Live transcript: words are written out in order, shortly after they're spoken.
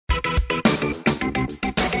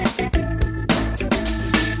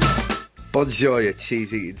Bonjour, you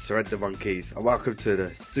cheese-eating surrender monkeys, and welcome to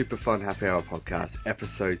the Super Fun Happy Hour podcast,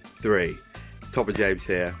 episode 3. Tom and James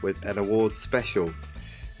here with an awards special. Are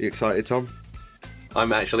you excited, Tom?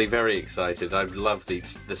 I'm actually very excited. I love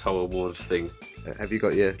this whole awards thing. Have you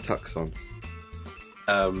got your tux on?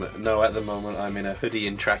 No, at the moment I'm in a hoodie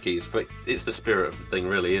and trackies, but it's the spirit of the thing,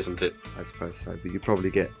 really, isn't it? I suppose so, but you probably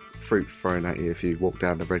get fruit thrown at you if you walk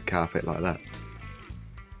down the red carpet like that.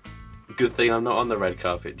 Good thing I'm not on the red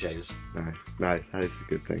carpet, James. No, that is a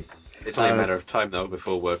good thing. It's only a matter of time, though,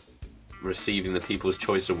 before we're receiving the People's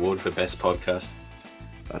Choice Award for Best Podcast.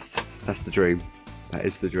 That's the dream. That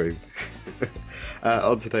is the dream.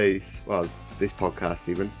 On today's, this podcast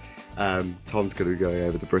even, Tom's going to be going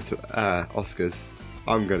over the Brit Oscars.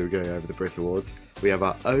 I'm going to be going over the Brit Awards. We have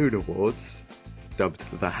our own awards, dubbed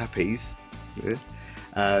the Happies.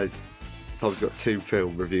 Yeah. Tom's got 2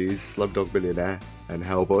 film reviews, Slumdog Millionaire and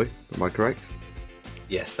Hellboy. Am I correct?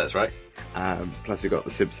 Yes, that's right. Plus we've got the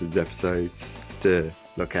Simpsons episodes to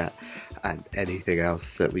look at, and anything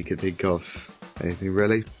else that we can think of. Anything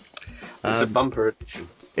really. It's a bumper edition.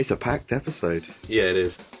 It's a packed episode. Yeah, it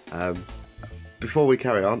is. Before we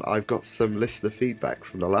carry on, I've got some listener feedback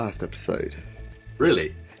from the last episode.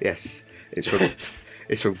 Really? Yes, it's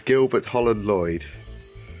from Gilbert Holland Lloyd.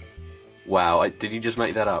 Wow, did you just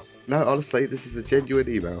make that up? No, honestly, this is a genuine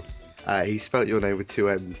email. He spelt your name with 2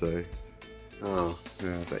 M's though. Oh.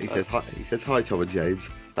 Yeah, but he says, hi Tom and James.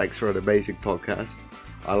 Thanks for an amazing podcast.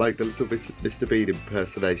 I like the little bit of Mr. Bean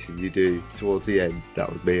impersonation you do towards the end. That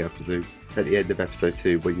was me, I presume. At the end of episode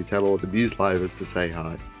 2, where you tell all the news livers to say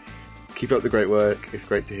hi. Keep up the great work. It's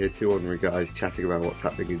great to hear 2 ordinary guys chatting about what's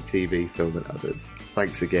happening in TV, film and others.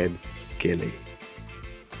 Thanks again, Gilly.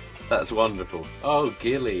 That's wonderful. Oh,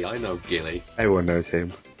 Gilly. I know Gilly. Everyone knows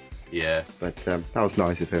him. Yeah. But that was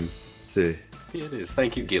nice of him to... Yeah, it is.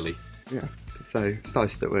 Thank you, Gilly. Yeah. So it's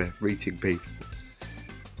nice that we're reaching people.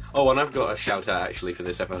 Oh, and I've got a shout out actually for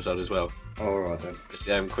this episode as well. Alright then. Just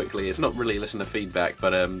quickly, it's not really listener feedback,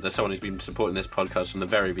 but there's someone who's been supporting this podcast from the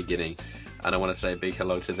very beginning, and I want to say a big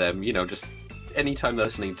hello to them. You know, just anytime they're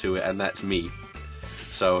listening to it, and that's me.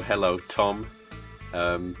 So hello, Tom.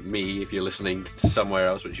 Me, if you're listening somewhere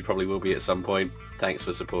else, which you probably will be at some point, thanks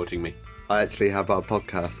for supporting me. I actually have our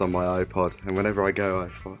podcast on my iPod, and whenever I go, I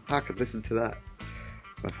thought, I could listen to that.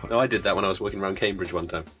 No, I did that when I was walking around Cambridge one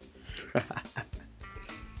time.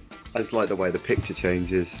 I just like the way the picture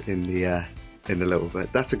changes in the little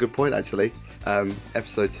bit. That's a good point, actually.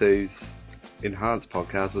 Episode 2's enhanced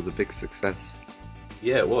podcast was a big success.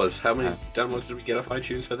 Yeah, it was. How many downloads did we get off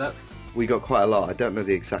iTunes for that? We got quite a lot. I don't know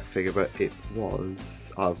the exact figure, but it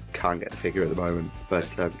was... I can't get the figure at the moment,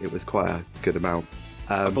 but it was quite a good amount.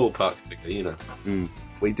 A ballpark figure, you know.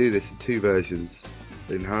 We do this in 2 versions,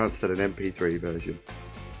 the enhanced and an MP3 version.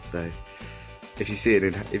 So, if you see it,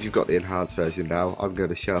 if you've got the enhanced version now, I'm going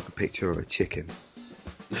to show up a picture of a chicken.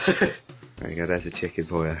 There you go. There's a chicken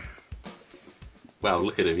for you. Wow,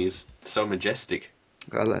 look at him. He's so majestic.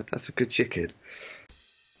 Well, that's a good chicken.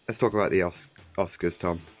 Let's talk about the Oscars,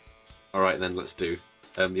 Tom. All right, then let's do.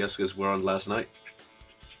 The Oscars were on last night.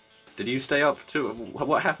 Did you stay up to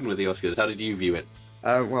what happened with the Oscars? How did you view it?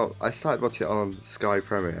 Well, I started watching it on Sky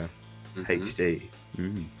Premiere HD,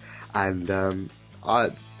 and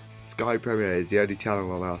Sky Premiere is the only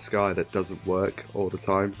channel on our Sky that doesn't work all the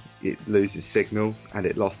time. It loses signal, and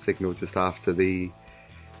it lost signal just after the...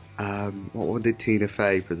 what one did Tina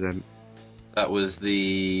Fey present? That was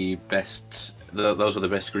the best... Those were the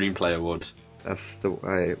best screenplay awards. That's the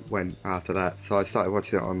way it went after that. So I started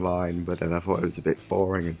watching it online, but then I thought it was a bit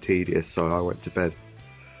boring and tedious, so I went to bed.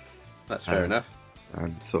 That's fair enough.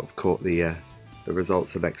 And sort of caught the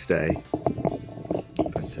results the next day.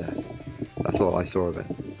 But that's all I saw of it.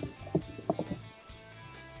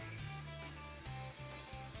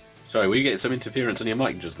 Sorry, were you getting some interference on your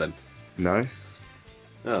mic just then? No?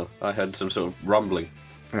 Oh, I heard some sort of rumbling.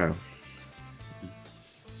 Oh.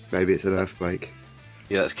 Maybe it's an earthquake.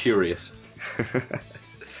 Yeah, that's curious.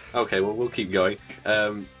 Okay, well, we'll keep going.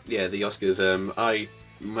 Yeah, the Oscars, I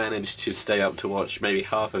managed to stay up to watch maybe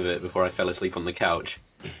half of it before I fell asleep on the couch.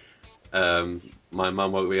 My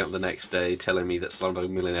mum woke me up the next day telling me that Slumdog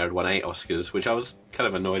Millionaire had won 8 Oscars, which I was kind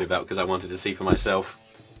of annoyed about because I wanted to see for myself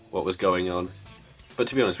what was going on. But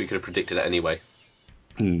to be honest, we could have predicted it anyway.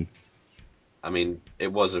 I mean,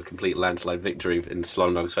 it was a complete landslide victory in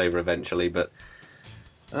Slumdog's favour eventually, but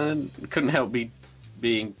couldn't help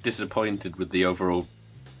being disappointed with the overall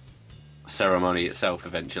ceremony itself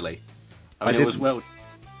eventually. I mean, it was well...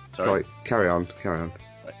 Sorry, carry on.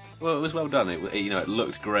 Well, it was well done. It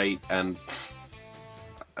looked great, and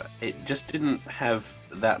it just didn't have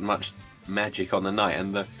that much magic on the night.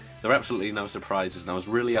 And there are absolutely no surprises, and I was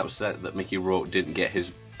really upset that Mickey Rourke didn't get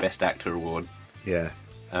his Best Actor award. Yeah.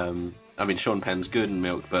 I mean, Sean Penn's good in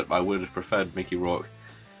Milk, but I would have preferred Mickey Rourke.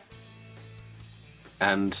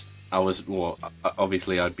 And I was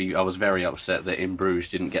very upset that In Bruges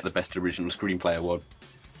didn't get the Best Original Screenplay award.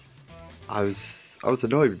 I was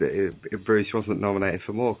annoyed that Bruce wasn't nominated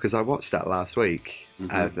for more, because I watched that last week,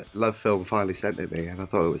 and Love Film finally sent it me, and I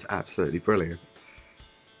thought it was absolutely brilliant.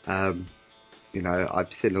 You know,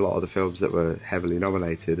 I've seen a lot of the films that were heavily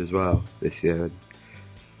nominated as well this year, and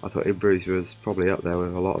I thought In Bruges was probably up there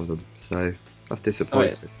with a lot of them, so that's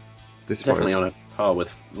disappointing. Oh, yeah. Definitely on a par with,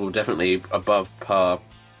 definitely above par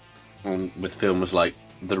with films like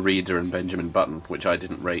The Reader and Benjamin Button, which I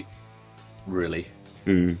didn't rate, really.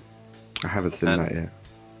 I haven't seen that yet.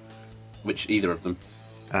 Which, either of them?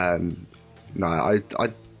 No, I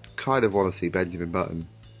kind of want to see Benjamin Button,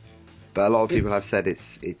 but a lot of people have said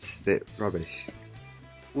it's a bit rubbish.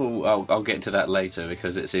 Well, I'll get to that later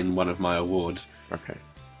because it's in one of my awards. Okay.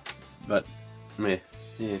 But, yeah.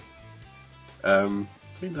 I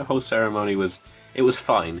think the whole ceremony was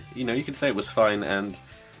fine. You know, you could say it was fine, and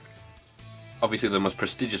obviously the most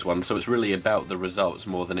prestigious one, so it's really about the results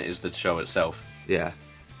more than it is the show itself. Yeah.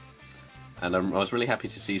 And I was really happy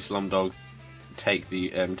to see Slumdog take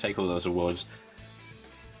all those awards.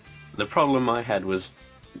 The problem I had was,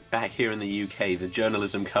 back here in the UK, the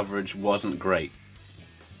journalism coverage wasn't great.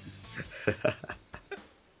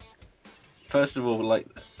 First of all,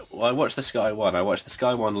 I watched the Sky One. I watched the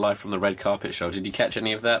Sky One live from the red carpet show. Did you catch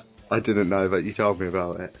any of that? I didn't know, but you told me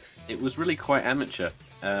about it. It was really quite amateur.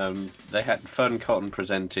 They had Fern Cotton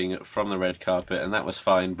presenting from the red carpet, and that was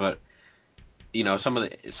fine. But you know, some of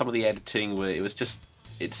the editing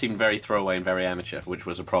it seemed very throwaway and very amateur, which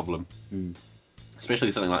was a problem.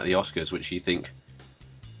 Especially something like the Oscars, which you think,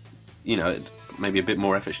 you know, maybe a bit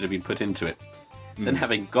more effort should have been put into it. Then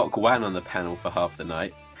having Gok Wan on the panel for half the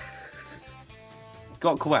night.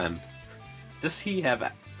 Gok Wan, does he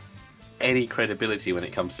have any credibility when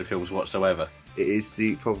it comes to films whatsoever? It is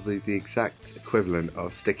probably the exact equivalent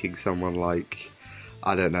of sticking someone like,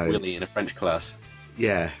 I don't know, Willy in a French Class.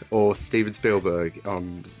 Yeah, or Steven Spielberg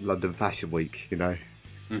on London Fashion Week. You know.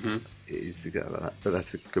 But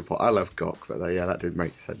that's a good point. I love Gok, but that didn't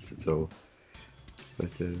make sense at all.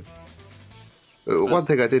 But one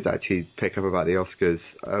thing I did actually pick up about the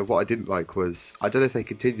Oscars, what I didn't like was, I don't know if they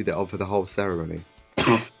continued it on for the whole ceremony,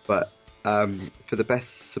 but for the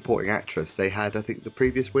Best Supporting Actress, they had, I think, the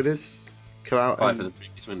previous winners come out for the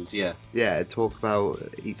previous winners, yeah. Yeah, talk about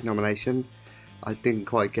each nomination. I didn't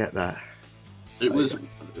quite get that. It was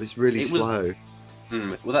really slow.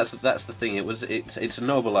 Well, that's the thing. It's a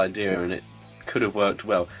noble idea, and it could have worked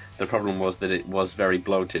well. The problem was that it was very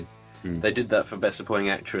bloated. They did that for Best Supporting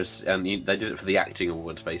Actress, and they did it for the acting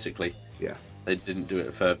awards, basically. Yeah. They didn't do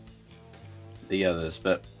it for the others,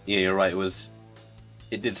 but yeah, you're right.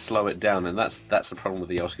 It did slow it down, and that's the problem with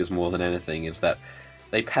the Oscars more than anything, is that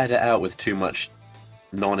they pad it out with too much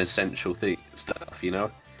non-essential stuff. You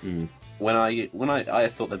know. When I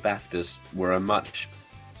thought the BAFTAs were a much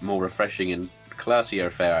more refreshing and classier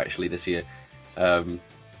affair actually this year. 2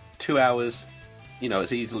 hours, you know,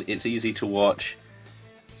 it's easy to watch.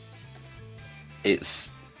 There's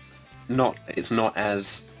not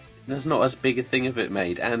as big a thing of it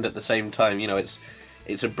made, and at the same time, you know,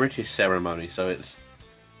 it's a British ceremony, so it's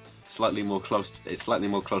slightly more close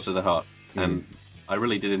to the heart. And I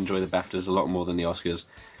really did enjoy the BAFTAs a lot more than the Oscars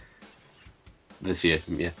this year.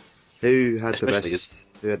 Yeah. Who had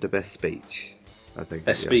the best speech? I think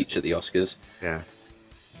best speech at the Oscars. Yeah.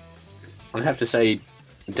 I'd have to say,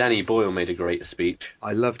 Danny Boyle made a great speech.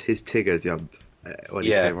 I loved his Tigger jump when he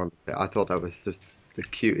came on. I thought that was just the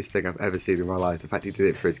cutest thing I've ever seen in my life. The fact he did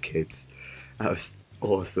it for his kids, that was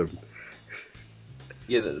awesome.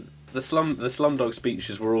 Yeah, the Slumdog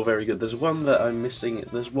speeches were all very good. There's one that I'm missing.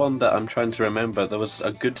 There's one that I'm trying to remember. There was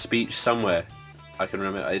a good speech somewhere. I can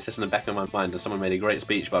remember. It's just in the back of my mind. And someone made a great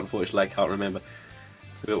speech, but unfortunately I can't remember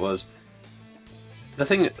who it was. The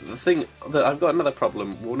thing that I've got another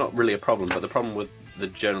problem. Well, not really a problem, but the problem with the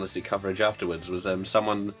journalistic coverage afterwards was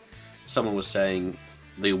someone was saying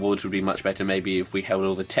the awards would be much better maybe if we held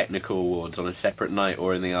all the technical awards on a separate night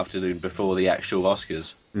or in the afternoon before the actual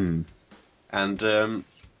Oscars. And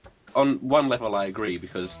on one level I agree,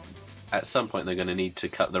 because at some point they're going to need to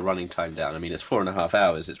cut the running time down. I mean, it's 4.5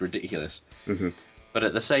 hours. It's ridiculous. But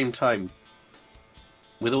at the same time,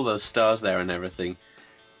 with all those stars there and everything,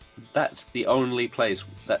 that's the only place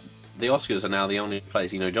that the Oscars are now the only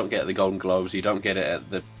place. You know, you don't get it at the Golden Globes, you don't get it at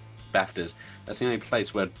the BAFTAs. That's the only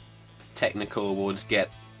place where technical awards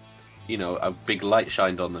get, you know, a big light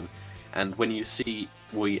shined on them. And when you see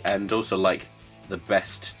and also like the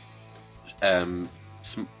best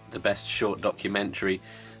the best short documentary,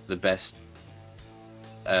 the best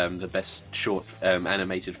short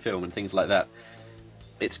animated film, and things like that.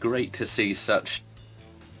 It's great to see such,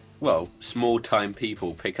 well, small-time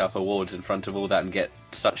people pick up awards in front of all that and get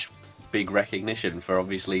such big recognition for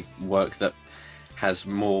obviously work that has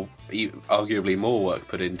arguably more work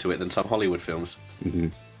put into it than some Hollywood films. Mm-hmm.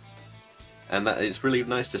 And that it's really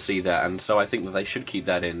nice to see that, and so I think that they should keep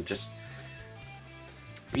that in. Just,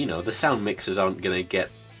 the sound mixers aren't going to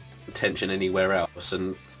get attention anywhere else,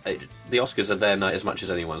 and the Oscars are their night as much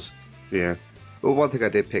as anyone's. Yeah. Well, one thing I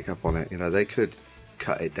did pick up on it, they could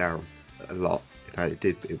cut it down a lot.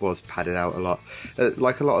 It was padded out a lot.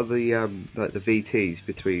 Like a lot of the like the VTs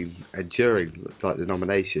between and during like the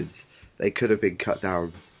nominations, they could have been cut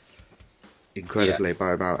down incredibly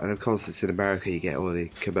by amount. And of course, it's in America. You get all the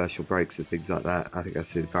commercial breaks and things like that. I think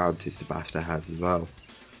that's the advantage the BAFTA has as well.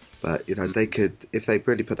 But they could, if they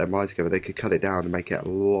really put their minds together, they could cut it down and make it a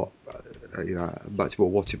lot, a much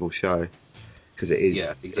more watchable show. Because it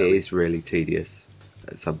is really tedious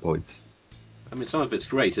at some points. I mean, some of it's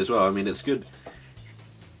great as well. I mean, it's good.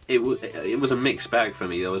 It was a mixed bag for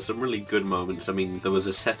me. There was some really good moments. I mean, there was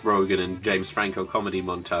a Seth Rogen and James Franco comedy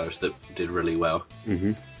montage that did really well.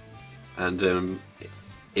 Mm-hmm. And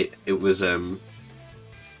it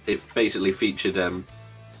basically featured,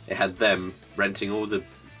 it had them renting all the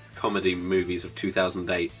comedy movies of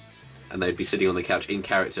 2008, and they'd be sitting on the couch in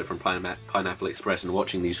character from Pineapple Express and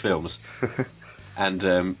watching these films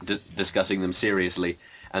and discussing them seriously.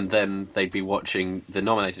 And then they'd be watching the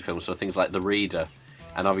nominated films, so things like The Reader,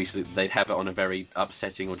 and obviously they'd have it on a very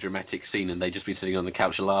upsetting or dramatic scene, and they'd just be sitting on the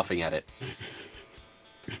couch laughing at it.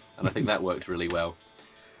 And I think that worked really well.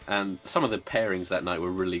 And some of the pairings that night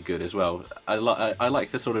were really good as well. I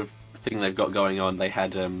like the sort of thing they've got going on. They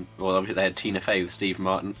had they had Tina Fey with Steve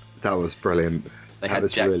Martin. That was brilliant. They had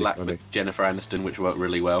Jack really Black funny. With Jennifer Aniston, which worked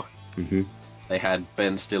really well. Mm-hmm. They had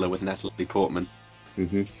Ben Stiller with Natalie Portman.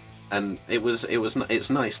 Mm-hmm. And it's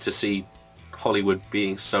nice to see Hollywood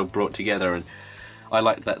being so brought together, and I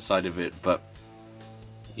liked that side of it. But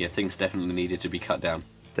yeah, things definitely needed to be cut down.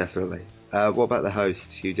 Definitely. What about the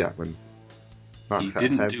host, Hugh Jackman? He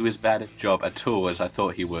didn't do as bad a job at all as I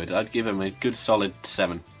thought he would. I'd give him a good solid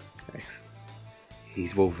 7. Thanks.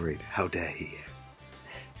 He's Wolverine. How dare he?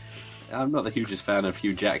 I'm not the hugest fan of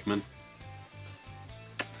Hugh Jackman,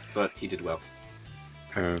 but he did well.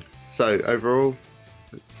 So overall,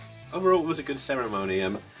 it was a good ceremony.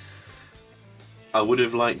 I would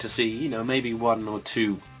have liked to see, maybe 1 or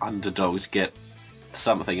 2 underdogs get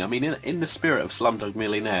something. I mean, in the spirit of Slumdog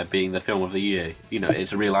Millionaire being the film of the year,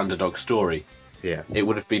 it's a real underdog story. Yeah. It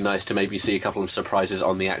would have been nice to maybe see a couple of surprises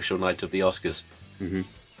on the actual night of the Oscars. Mm-hmm.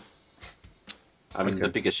 I mean, the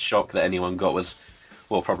biggest shock that anyone got was,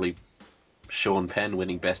 well, probably Sean Penn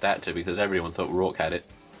winning Best Actor, because everyone thought Rourke had it.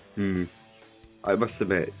 Mm. I must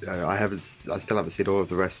admit, I still haven't seen all of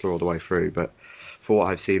The Wrestler all the way through, but for what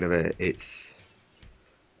I've seen of it, it's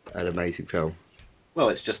an amazing film.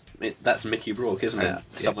 Well, that's Mickey Rourke, isn't it? Yeah.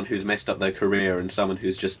 Someone who's messed up their career and someone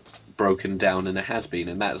who's just broken down and a has-been,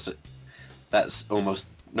 and that's almost,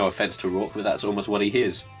 no offence to Rourke, but that's almost what he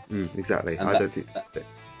is. Exactly. I don't think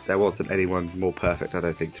there wasn't anyone more perfect, I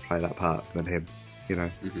don't think, to play that part than him,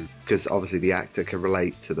 because obviously the actor can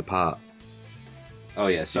relate to the part. Oh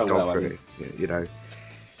yeah, so well.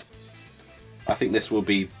 I think this will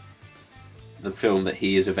be the film that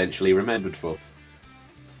he is eventually remembered for.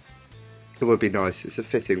 It would be nice. It's a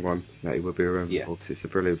fitting one that he would be remembered for, because it's a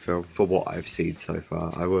brilliant film for what I've seen so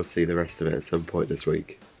far. I will see the rest of it at some point this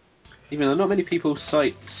week. Even though not many people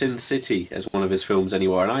cite Sin City as one of his films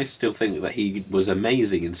anymore, and I still think that he was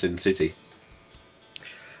amazing in Sin City.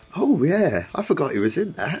 Oh yeah, I forgot he was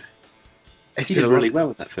in that. He did really well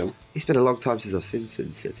with that film. It's been a long time since I've seen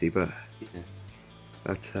Sin City, but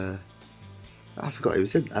I forgot he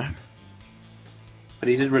was in that. But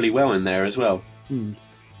he did really well in there as well.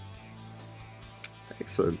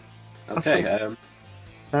 Excellent. Okay.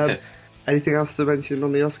 Anything else to mention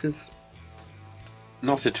on the Oscars?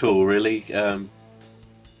 Not at all, really.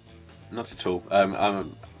 Not at all.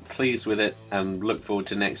 I'm pleased with it and look forward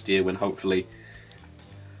to next year when hopefully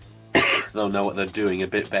they'll know what they're doing a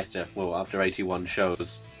bit better. Well, after 81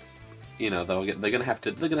 shows, they're gonna have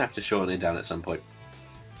to shorten it down at some point.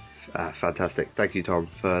 Fantastic. Thank you, Tom,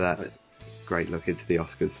 for that great look into the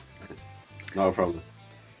Oscars. No problem.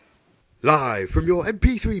 Live from your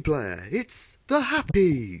MP3 player, it's The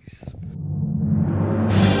Happies.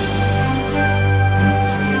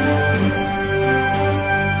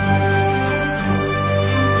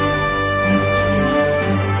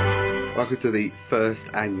 Welcome to the first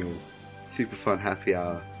annual Super Fun Happy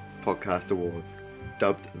Hour Podcast Awards.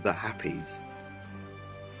 dubbed the Happies.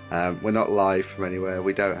 We're not live from anywhere.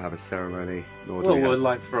 We don't have a ceremony. Nor do Well, we we're have...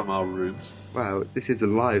 live from our rooms. Well, this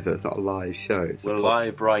isn't live. Though. It's not a live show. It's We're a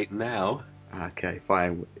live right now. Okay,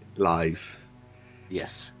 fine. Live.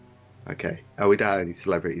 Yes. Okay. Oh, we don't have any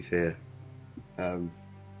celebrities here.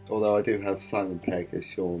 Although I do have Simon Pegg as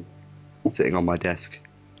Sean sitting on my desk.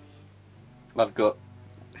 I've got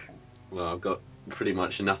pretty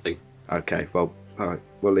much nothing. Okay, well, all right,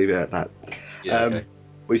 we'll leave it at that. Yeah, okay.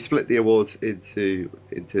 We split the awards into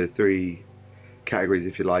 3 categories,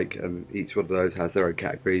 if you like, and each one of those has their own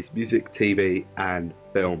categories: music, TV, and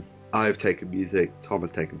film. I've taken music, Tom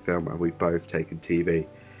has taken film, and we've both taken TV.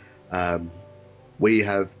 We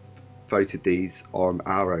have voted these on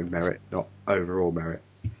our own merit, not overall merit.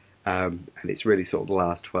 And it's really sort of the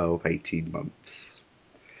last 12, 18 months.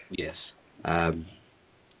 Yes.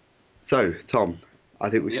 So, Tom, I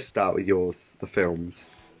think we Yep. should start with yours, the films.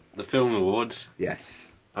 The film awards.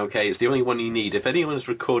 Yes. Okay, it's the only one you need. If anyone has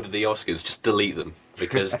recorded the Oscars, just delete them,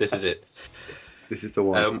 because this is it. This is the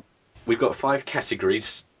one. We've got 5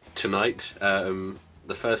 categories tonight.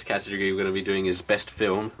 The first category we're going to be doing is Best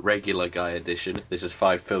Film, Regular Guy Edition. This is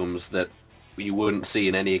 5 films that you wouldn't see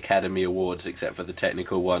in any Academy Awards except for the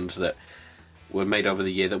technical ones that were made over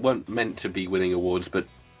the year that weren't meant to be winning awards, but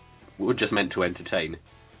were just meant to entertain.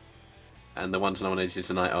 And the ones nominated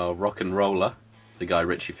tonight are Rock and Roller, the Guy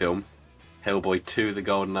Ritchie film, Hellboy 2, The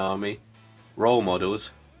Golden Army, Role Models,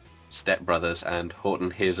 Step Brothers, and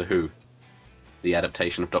Horton Hears a Who, the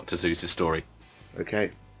adaptation of Dr. Seuss's story.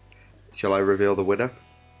 Okay. Shall I reveal the winner?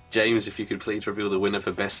 James, if you could please reveal the winner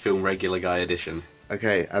for Best Film Regular Guy Edition.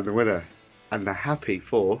 Okay, and the winner, and the happy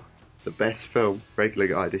for the Best Film Regular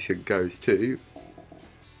Guy Edition goes to...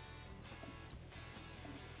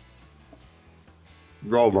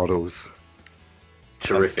 Role Models.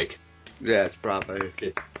 Terrific. Yes, bravo.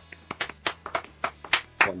 Okay.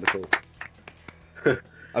 Wonderful.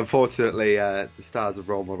 Unfortunately, the stars of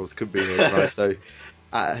Role Models couldn't be here tonight, so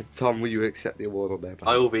Tom, will you accept the award on their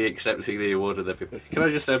behalf? I will be accepting the award of the people. Can I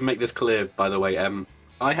just make this clear, by the way?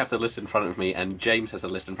 I have the list in front of me, and James has the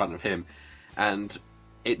list in front of him, and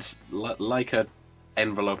it's like a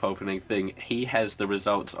envelope opening thing. He has the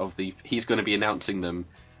results of the... He's going to be announcing them.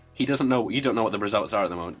 He doesn't know... You don't know what the results are at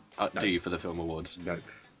the moment, do you, for the film awards? No.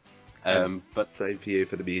 But same for you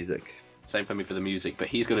for the music. Same for me for the music, but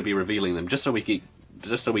he's going to be revealing them just so we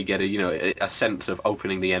get a sense of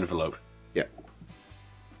opening the envelope. Yeah.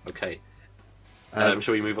 Okay.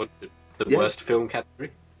 Shall we move on to the Yeah. worst film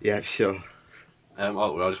category? Yeah, sure. I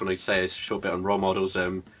just wanted to say a short bit on Role Models.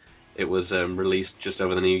 It was released just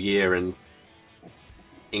over the New Year in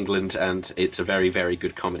England, and it's a very, very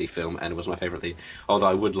good comedy film, and it was my favourite thing. Although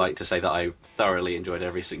I would like to say that I thoroughly enjoyed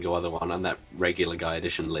every single other one on that Regular Guy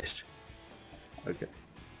Edition list. Okay.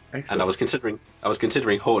 Excellent. And I was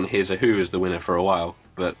considering Horton Hears a Who as the winner for a while,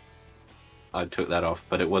 but I took that off.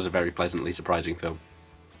 But it was a very pleasantly surprising film.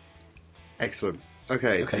 Excellent.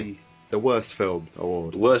 Okay. Okay. The worst film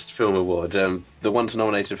award. Worst Film Award. The ones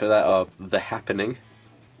nominated for that are The Happening,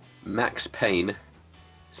 Max Payne,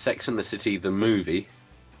 Sex and the City the movie,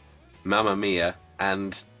 Mamma Mia,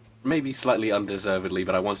 and maybe slightly undeservedly,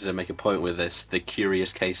 but I wanted to make a point with this, The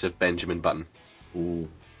Curious Case of Benjamin Button. Ooh,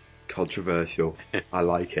 controversial. I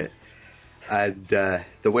like it. And the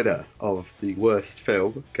winner of the worst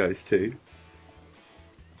film goes to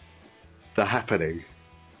The Happening.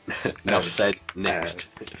 Enough said. Next.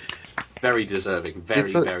 Very deserving. Very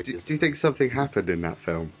Do deserving. you think something happened in that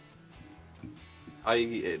film?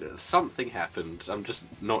 Something happened. I'm just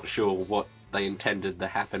not sure what they intended The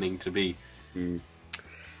Happening to be.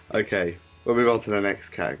 Okay, we'll move on to the next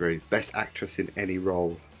category. Best actress in any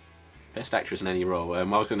role. Best actress in any role. I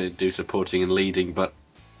was going to do supporting and leading, but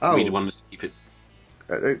Oh, we wanted to keep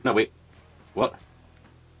it. No, wait. What?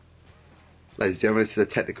 ladies and gentlemen, this is a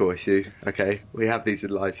technical issue. Okay, we have these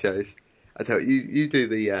in live shows. I tell you, you do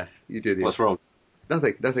the What's wrong?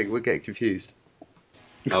 Nothing. We're getting confused.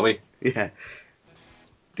 Are we? Yeah.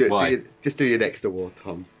 Why? Just do your next award,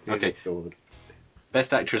 Tom. Your Okay. next award.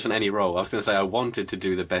 Best actress in any role. I was going to say I wanted to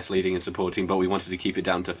do the best leading and supporting, but we wanted to keep it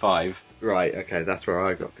down to 5. Right. Okay, that's where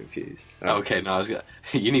I got confused. Okay, no,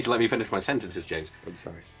 you need to let me finish my sentences, James. I'm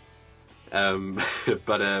sorry.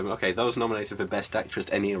 Okay, those nominated for Best Actress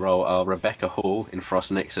in any role are Rebecca Hall in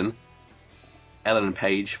Frost Nixon, Ellen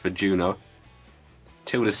Page for Juno,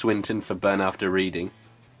 Tilda Swinton for Burn After Reading,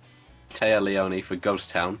 Taya Leone for Ghost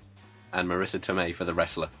Town, and Marissa Tomei for The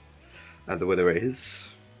Wrestler. And the winner is...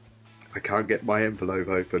 I can't get my envelope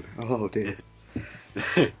open. Oh, dear.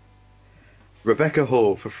 Rebecca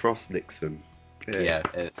Hall for Frost Nixon. Yeah.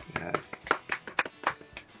 Yeah.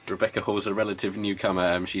 Rebecca Hall's a relative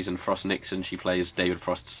newcomer. She's in Frost Nixon. She plays David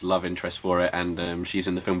Frost's love interest for it, and she's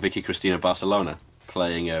in the film Vicky Cristina Barcelona,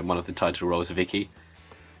 playing one of the title roles of Vicky.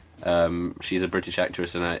 She's a British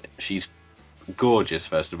actress, and she's gorgeous,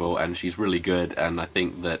 first of all, and she's really good, and I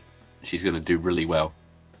think that she's going to do really well.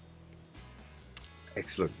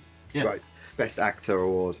 Excellent. Yeah. Right, Best Actor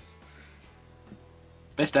award.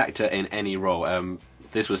 Best actor in any role.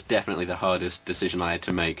 This was definitely the hardest decision I had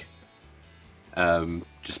to make.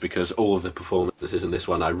 Just because all of the performances in this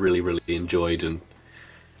one I really, really enjoyed.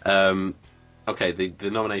 And okay, the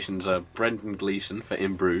nominations are Brendan Gleeson for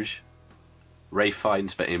In Bruges, Ray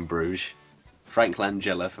Fiennes for In Bruges, Frank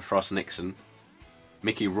Langella for Frost Nixon,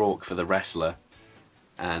 Mickey Rourke for The Wrestler,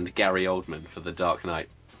 and Gary Oldman for The Dark Knight.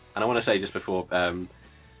 And I want to say just before,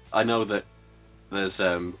 I know that there's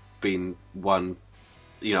been one,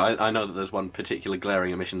 I know that there's one particular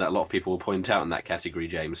glaring omission that a lot of people will point out in that category,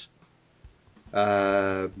 James.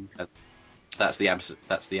 That's the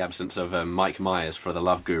absence of Mike Myers for The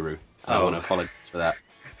Love Guru. I want to apologise for that.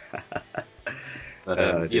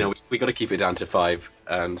 But we got to keep it down to 5,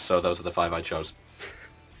 and so those are the 5 I chose.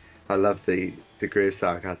 I love the degree of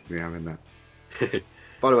sarcasm you have in that.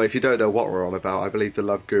 By the way, if you don't know what we're on about, I believe The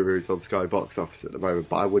Love Guru is on Sky Box Office at the moment,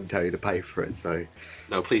 but I wouldn't tell you to pay for it, so...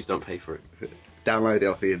 No, please don't pay for it. Download it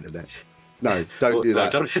off the internet. No, don't do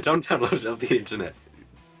that. No, don't download it off the internet.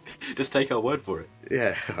 Just take our word for it.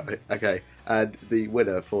 Yeah, okay. And the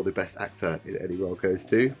winner for the Best Actor in any role goes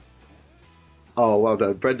to... Oh, well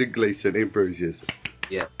done. Brendan Gleeson in Bruges.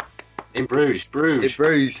 Yeah. In Bruges. In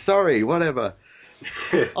Bruges, sorry, whatever.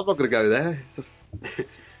 I'm not going to go there.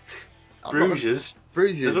 Bruges.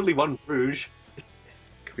 Bruges. There's only one Bruges.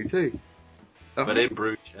 Could be 2. Oh. But in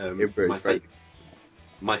Bruges,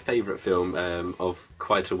 my favourite film of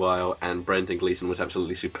quite a while, and Brendan Gleeson was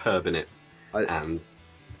absolutely superb in it.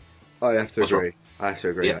 I have to agree.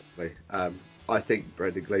 Yeah. Actually. I think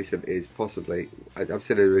Brendan Gleeson is possibly... I've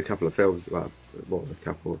seen him in a couple of films, well, more than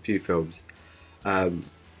a few films. And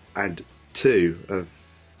 2 of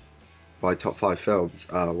my top 5 films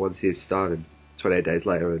are ones he's starred in, 28 Days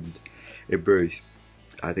Later and In Bruges.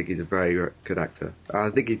 I think he's a very good actor.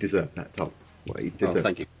 I think he deserved that top. What he deserved. Oh,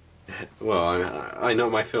 thank you. Well, I know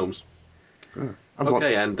my films.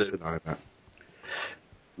 Okay, and that.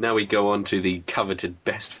 Now we go on to the coveted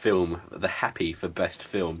best film, the Happy for best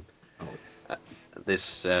film. Oh yes.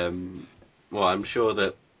 This, well, I'm sure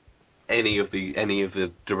that any of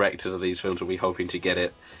the directors of these films will be hoping to get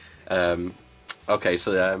it. Okay,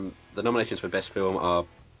 so the nominations for best film are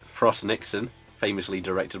Frost Nixon, famously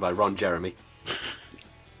directed by Ron Jeremy.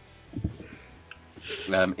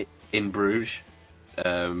 In Bruges,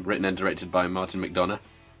 written and directed by Martin McDonagh.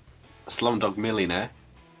 Slumdog Millionaire,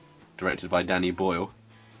 directed by Danny Boyle.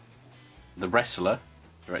 The Wrestler,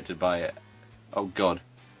 directed by... Oh, God.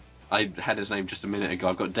 I had his name just a minute ago.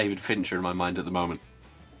 I've got David Fincher in my mind at the moment.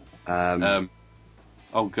 Oh,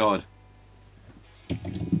 God.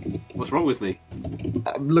 What's wrong with me?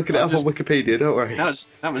 I'm looking it up on Wikipedia, don't worry.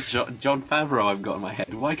 That was John Favreau I've got in my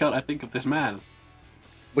head. Why can't I think of this man?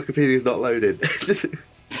 Wikipedia's not loaded.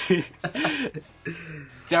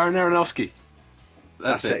 Darren Aronofsky.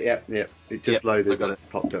 That's it. Yep. It just loaded. I got it.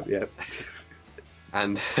 Popped up, yep.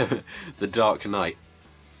 And The Dark Knight.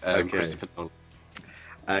 Okay. Christopher Nolan.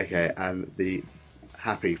 Okay, and the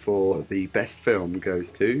Happy for the best film goes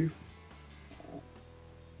to...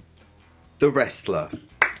 The Wrestler.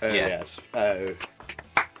 Yes. Oh.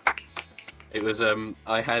 It was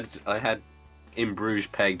I had In Bruges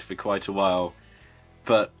pegged for quite a while,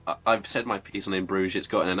 but I've said my piece on In Bruges. It's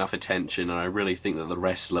gotten enough attention, and I really think that The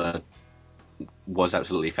Wrestler was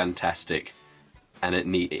absolutely fantastic, and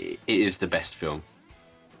it is the best film.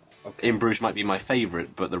 Okay. In Bruges might be my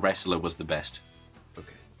favourite, but The Wrestler was the best.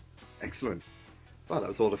 Okay. Excellent. Well, that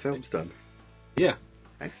was all the films done. Yeah.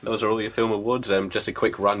 Excellent. Those are all your film awards. Just a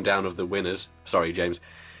quick rundown of the winners. Sorry, James.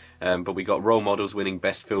 But we got Role Models winning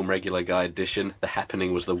Best Film Regular Guy Edition. The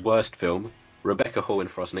Happening was the worst film. Rebecca Hall in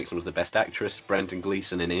Frost Nixon was the best actress. Brendan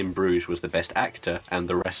Gleeson in Bruges was the best actor. And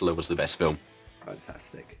The Wrestler was the best film.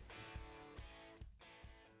 Fantastic.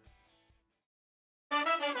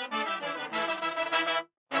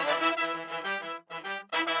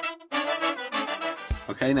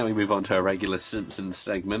 Okay, now we move on to our regular Simpsons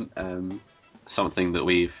segment. Something that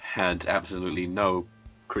we've had absolutely no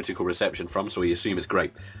critical reception from, so we assume it's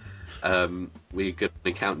great. We're going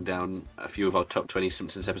to count down a few of our top 20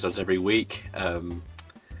 Simpsons episodes every week.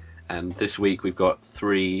 And this week we've got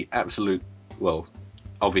 3 absolute, well,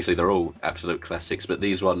 obviously they're all absolute classics, but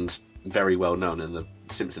these ones very well known in the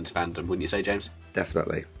Simpsons fandom, wouldn't you say, James?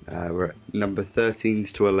 Definitely. We're at number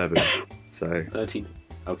 13s to 11. So 13.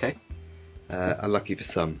 Okay. Unlucky for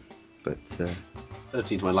some, but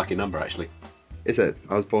 13's my lucky number, actually. is it?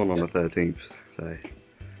 I was born on Yeah. the 13th, so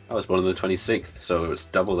I was born on the 26th, so it was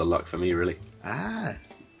double the luck for me, really.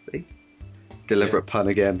 see, deliberate pun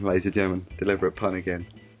again, ladies and gentlemen. Deliberate pun again.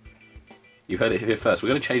 You heard it here first. We're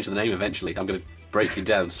going to change the name eventually. I'm going to break you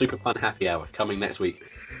down. Super Pun Happy Hour, coming next week.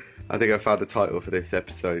 I think I found a title for this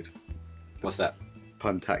episode. What's that?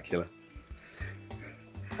 Puntacular.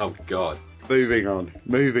 Oh, God. Moving on.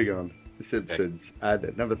 The Simpsons. And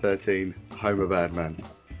at number 13, Homer Badman.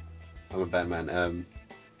 I'm a bad man.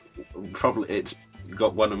 Probably it's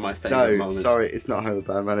got one of my favourite No, moments. sorry, it's not Homer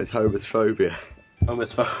Badman, it's Homer's Phobia.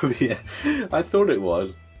 Homophobia. I thought it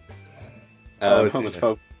was. Oh, dear.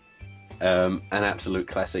 Homophobia. An absolute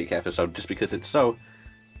classic episode, just because it's so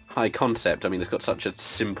high concept. I mean, it's got such a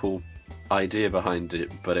simple idea behind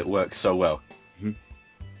it, but it works so well. Mhm.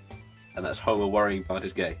 And that's Homer worrying about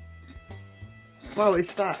his gay. Well,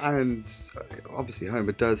 it's that, and obviously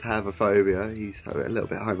Homer does have a phobia. He's a little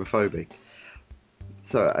bit homophobic.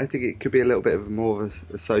 So I think it could be a little bit of more of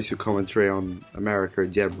a social commentary on America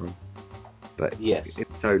in general. But Yes.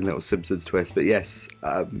 its own little Simpsons twist. But yes,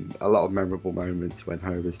 a lot of memorable moments when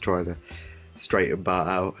Homer's trying to straighten Bart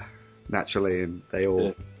out naturally, and they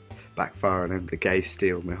all backfire on him, the gay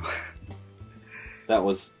steel mill. That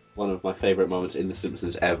was one of my favourite moments in The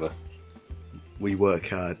Simpsons ever. We work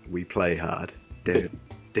hard, we play hard. Dun,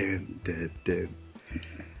 dun, dun, dun.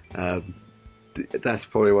 That's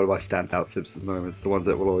probably one of my standout Simpsons moments, the ones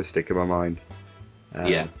that will always stick in my mind.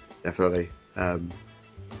 Yeah. Definitely.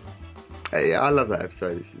 Yeah, I love that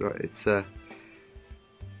episode. It's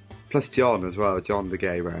plus John as well. John the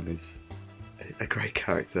gay man is a great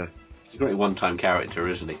character. It's a great one-time character,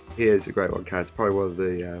 isn't he? He is a great one character. Probably one of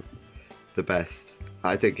the best.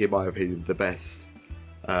 I think, in my opinion, the best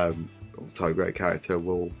all-time great character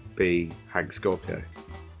will be Hank Scorpio.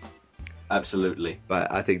 Absolutely. But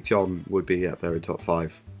I think John would be up there in top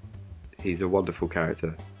 5. He's a wonderful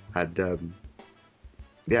character, and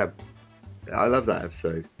yeah, I love that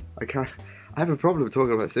episode. I have a problem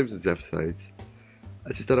talking about Simpsons episodes. I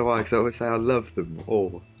just don't know why, because I always say I love them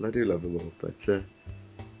all, and I do love them all. But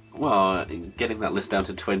Well, getting that list down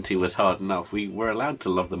to 20 was hard enough. We were allowed to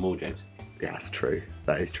love them all, James. yeah, that's true.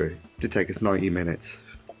 That is true. It did take us 90 minutes.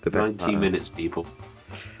 The best 90 part. minutes, people.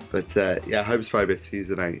 But yeah, Homer's Phobia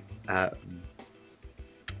season 8.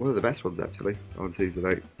 One of the best ones actually on season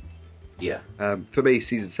 8. Yeah. For me,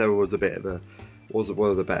 season 7 wasn't one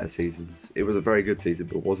of the better seasons. It was a very good season,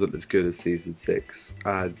 but wasn't as good as season 6.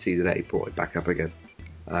 And season 8 brought it back up again.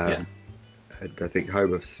 Yeah. And I think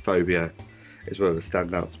Homer's Phobia is one of the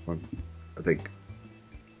standouts one, I think.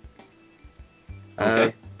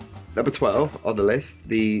 Okay. Number 12 on the list,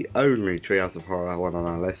 the only Treehouse of Horror one on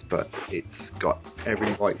our list, but it's got every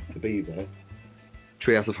right to be there.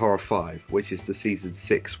 Treehouse of Horror 5, which is the season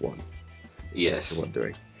 6 one. Yes. If you're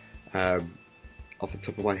wondering. Off the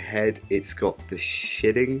top of my head, it's got The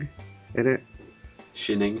Shining in it.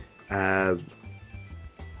 Shinning. Oh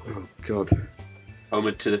God,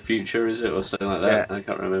 Homer to the Future, is it? Or something like that? Yeah. I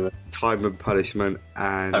can't remember. Time and Punishment,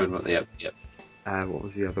 and Yep. what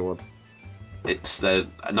was the other one? It's the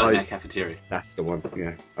Nightmare Right. Cafeteria. That's the one.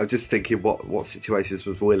 Yeah, I'm just thinking what situations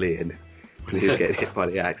was Willie in when he was getting hit by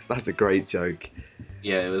the axe. That's a great joke,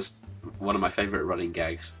 Yeah, it was one of my favourite running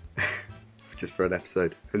gags. just for an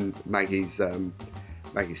episode. And Maggie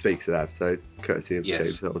speaks in that episode, courtesy of Yes.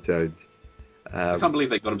 James Earl Jones. I can't believe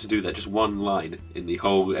they got him to do that, just one line in the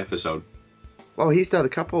whole episode. Well, he's done a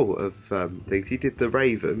couple of things. He did The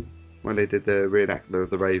Raven when they did the reenactment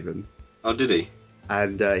of The Raven. Oh, did he?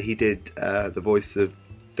 And he did the voice of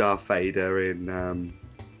Darth Vader in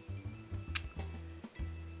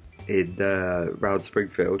Round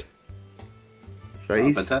Springfield. So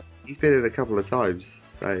Fantastic. he's been in a couple of times.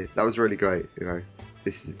 So that was really great. You know,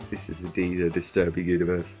 this is indeed a disturbing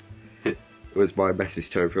universe. It was my message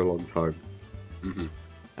to him for a long time. Mm-hmm.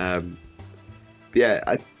 But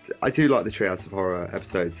yeah, I do like the Treehouse of Horror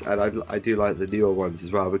episodes, and I do like the newer ones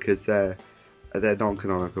as well, because they're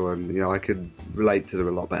non-canonical, and I can relate to them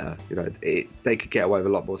a lot better. They could get away with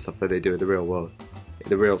a lot more stuff than they do in the real world, in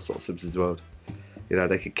the real sort of Simpsons world.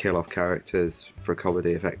 They could kill off characters for a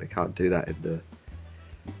comedy effect. They can't do that in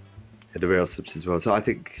the real Simpsons world. So I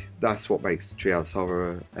think that's what makes the Treehouse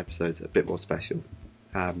Horror episodes a bit more special.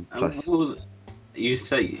 Plus, Well, you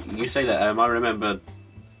say that.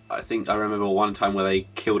 I think I remember one time where they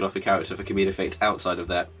killed off a character for comedic effect outside of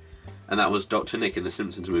that, and that was Dr. Nick in the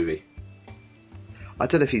Simpsons movie. I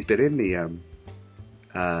don't know if he's been in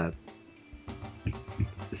the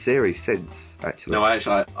series since. Actually, No,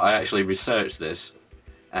 I actually researched this,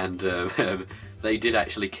 and they did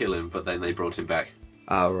actually kill him, but then they brought him back.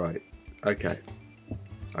 Oh right. Okay,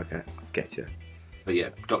 I get you. But yeah,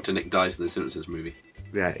 Dr. Nick dies in the Simpsons movie.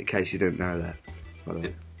 Yeah, in case you didn't know that. By the way.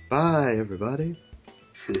 Yeah. Bye, everybody.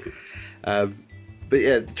 But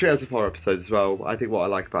yeah, the Treehouse of Horror episodes as well. I think what I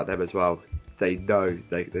like about them as well, they know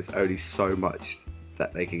there's only so much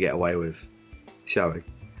that they can get away with showing,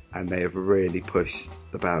 and they have really pushed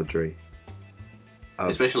the boundary.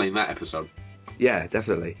 Especially in that episode. Yeah,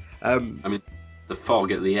 definitely. I mean, the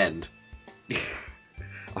fog at the end.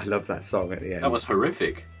 I love that song at the end. That was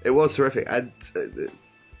horrific. It was horrific, and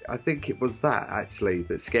I think it was that actually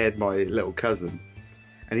that scared my little cousin.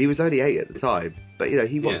 And he was only 8 at the time, but you know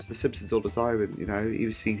he watched The Simpsons all the time, and you know he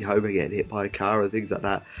was seeing Homer getting hit by a car and things like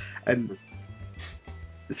that. And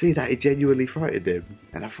seeing that, it genuinely frightened him.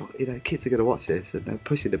 And I thought, you know, kids are going to watch this, and they're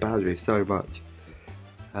pushing the boundaries so much.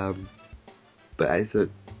 But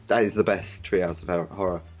that is the best Treehouse of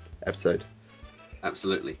Horror episode.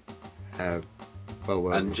 Absolutely.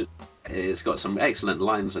 Well, and it's got some excellent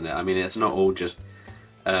lines in it. I mean, it's not all just,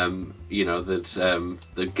 you know,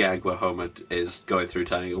 the gag where Homer is going through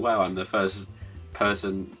time and go, wow, I'm the first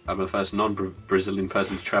non-Brazilian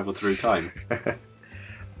person to travel through time.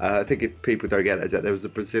 I think if people don't get it, there was a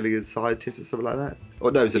Brazilian scientist or something like that.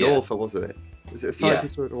 Or no, it was an author, wasn't it? Was it a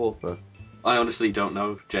scientist or an author? I honestly don't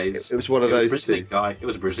know, James. It was one of those. It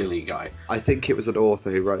was a Brazilian guy. I think it was an author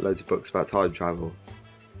who wrote loads of books about time travel.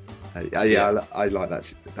 I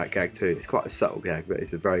like that gag too. It's quite a subtle gag, but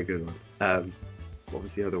it's a very good one. What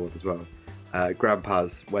was the other one as well?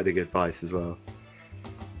 Grandpa's wedding advice as well.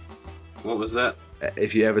 What was that?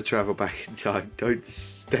 If you ever travel back in time, don't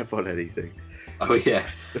step on anything. Oh yeah.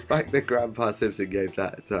 The fact that Grandpa Simpson gave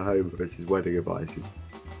that to Homer as his wedding advice is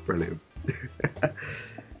brilliant.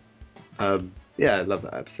 Yeah, I love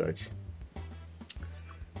that episode.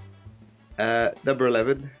 Number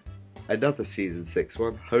 11, another season 6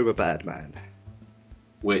 one, Homer Badman.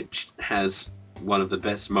 Which has one of the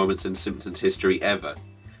best moments in Simpsons history ever,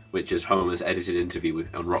 which is Homer's edited interview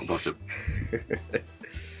on Rock Bottom.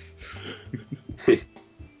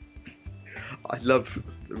 I love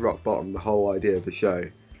Rock Bottom, the whole idea of the show.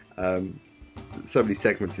 So many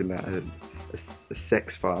segments in that. A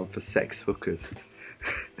sex farm for sex hookers.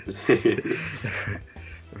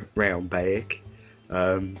 Round back.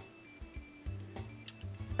 And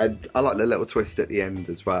I like the little twist at the end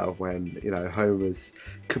as well, when, you know, Homer's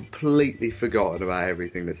completely forgotten about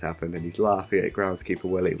everything that's happened, and he's laughing at groundskeeper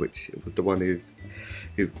Willie, which was the one who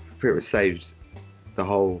pretty much saved the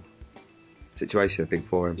whole situation, I think,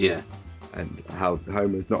 for him. Yeah. And how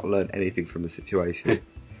Homer's not learned anything from the situation.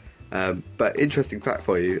 But interesting fact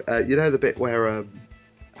for you, you know the bit where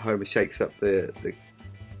Homer shakes up the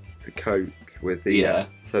Coke with the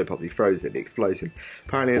soda pop, he throws it, the explosion.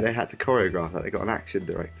 Apparently they had to choreograph that. They got an action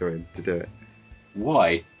director in to do it.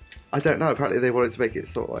 Why? I don't know. Apparently they wanted to make it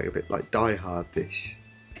sort of like a bit like Die Hard-ish.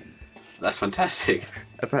 That's fantastic.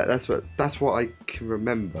 In fact, that's what I can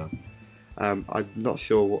remember. I'm not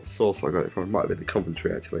sure what source I got it from. It might have been the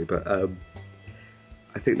commentary actually, but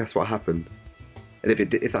I think that's what happened. And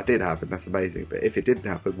if that did happen, that's amazing. But if it didn't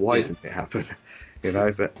happen, why didn't it happen? You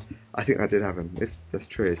know. But I think that did happen. If that's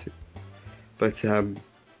true, but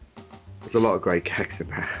there's a lot of great gags in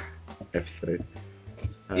that episode.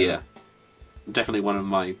 Yeah, definitely one of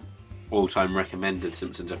my all-time recommended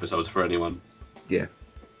Simpsons episodes for anyone. Yeah.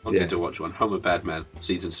 Wanted to watch one. Homer Badman,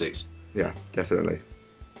 season 6. Yeah, definitely.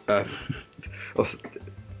 Also,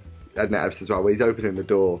 and that episode as well, where he's opening the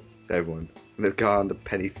door to everyone, and the guy on the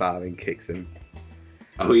penny farthing kicks him.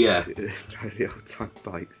 Oh yeah, the old time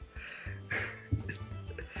bikes.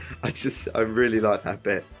 I really like that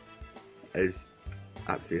bit. It was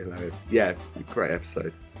absolutely hilarious. Yeah, great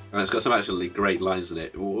episode. And it's got some actually great lines in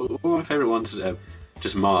it. One of my favourite ones,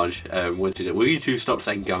 just Marge. Will you two stop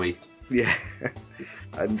saying gummy? Yeah,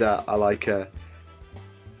 and I like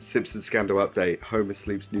Simpsons scandal update. Homer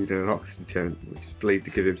sleeps nude in an oxygen tent, which is believed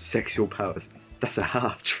to give him sexual powers. That's a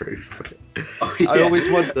half truth. Oh, yeah. I always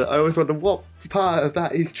wonder what part of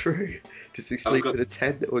that is true. Does he sleep in a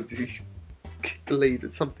tent, or does he believe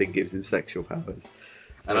that something gives him sexual powers?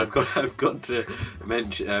 So, and I've got to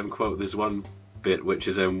mention quote. There's one bit which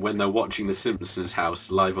is when they're watching The Simpsons house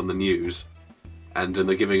live on the news, and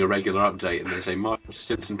they're giving a regular update, and they say Marge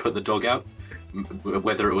Simpson put the dog out.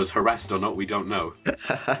 Whether it was harassed or not, we don't know.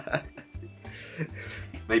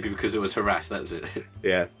 Maybe because it was harassed. That's it.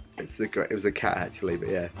 Yeah, it was a cat actually, but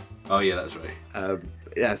yeah. Oh yeah, that's right.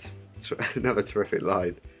 Yes, another terrific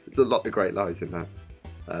line. There's a lot of great lines in that.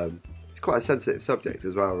 It's quite a sensitive subject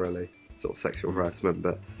as well, really, sort of sexual harassment.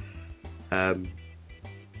 But I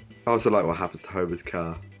also like what happens to Homer's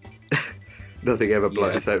car. Nothing ever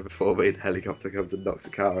blows over for me, and a helicopter comes and knocks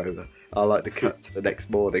a car over. I like the cut to the next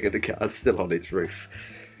morning and the car's still on its roof.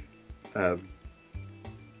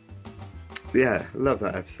 Yeah, love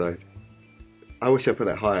that episode. I wish I put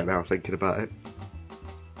it higher now thinking about it.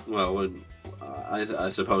 Well, I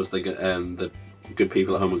suppose the good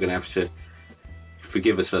people at home are going to have to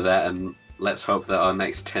forgive us for that, and let's hope that our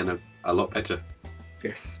next 10 are a lot better.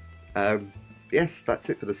 Yes. Yes, that's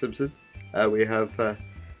it for The Simpsons. We have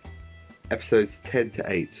episodes 10 to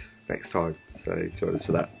 8 next time, so join us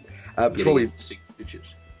for that. Before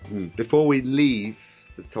we leave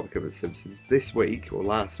the topic of The Simpsons, this week, or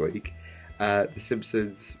last week, The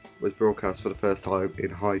Simpsons was broadcast for the first time in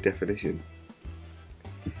high definition,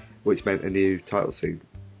 which meant a new title scene.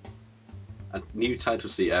 A new title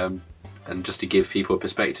scene, and just to give people a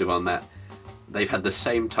perspective on that, they've had the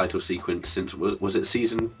same title sequence since, was it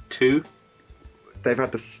season 2? They've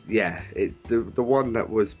had this, yeah. The one that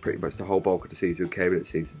was pretty much the whole bulk of the season came in at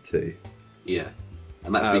season 2. Yeah,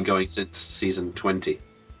 and that's been going since season 20.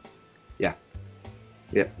 Yeah.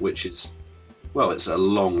 Yeah. Which is, well, it's a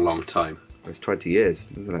long, long time. It's 20 years,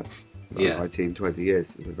 isn't it? Yeah. 19, 20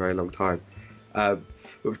 years. It's a very long time. But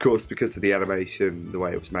of course, because of the animation, the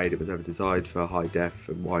way it was made, it was never designed for high def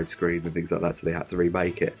and widescreen and things like that, so they had to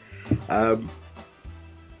remake it. I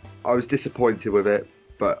was disappointed with it,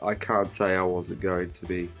 but I can't say I wasn't going to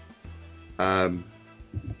be. You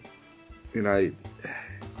know,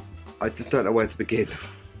 I just don't know where to begin.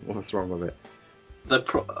 What's wrong with it?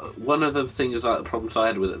 One of the things, like the problems I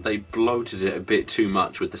had with it, they bloated it a bit too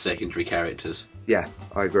much with the secondary characters. Yeah,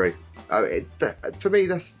 I agree. For me,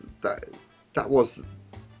 that was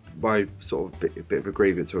my sort of bit of a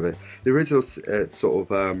grievance with it. The original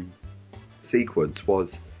sequence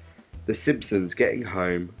was the Simpsons getting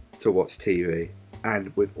home to watch TV,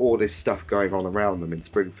 and with all this stuff going on around them in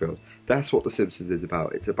Springfield. That's what The Simpsons is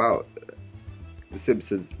about. It's about the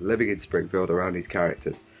Simpsons living in Springfield around these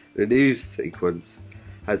characters. The news sequence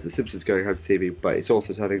has the Simpsons going home to TV, but it's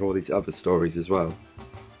also telling all these other stories as well.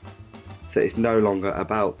 So it's no longer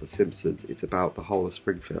about the Simpsons, it's about the whole of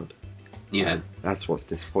Springfield. Yeah. And that's what's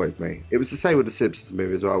disappointed me. It was the same with the Simpsons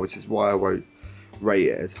movie as well, which is why I won't rate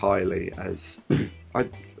it as highly as...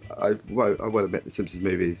 I will admit the Simpsons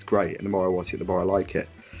movie is great, and the more I watch it, the more I like it.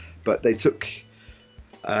 But they took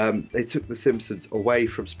the Simpsons away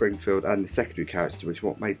from Springfield and the secondary characters, which is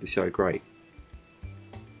what made the show great.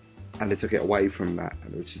 And they took it away from that,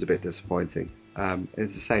 which is a bit disappointing. And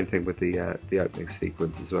it's the same thing with the opening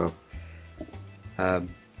sequence as well.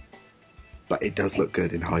 But it does look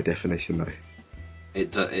good in high definition, though.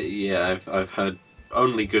 Yeah, I've heard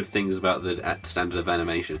only good things about the standard of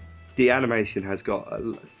animation. The animation has got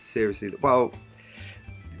seriously... Well,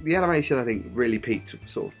 the animation, I think, really peaked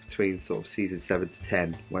sort of between sort of season 7 to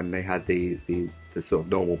 10, when they had the sort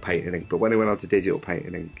of normal paint and ink. But when they went on to digital paint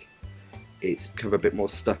and ink, it's become a bit more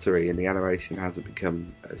stuttery, and the animation hasn't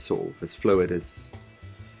become sort of as fluid as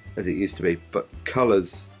it used to be. But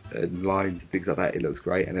colours and lines and things like that, it looks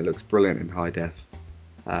great, and it looks brilliant in high def.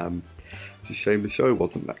 It's a shame the show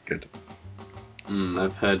wasn't that good.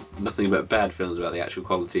 I've heard nothing but bad films about the actual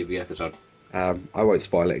quality of the episode. I won't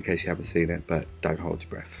spoil it in case you haven't seen it, but don't hold your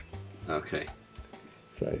breath. Okay.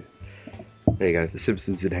 So, there you go, The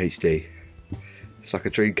Simpsons in HD. It's like a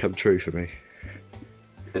dream come true for me.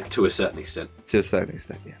 To a certain extent. To a certain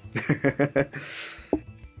extent, yeah.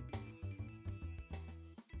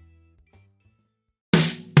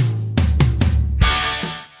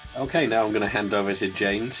 Okay, now I'm going to hand over to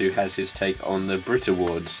James, who has his take on the Brit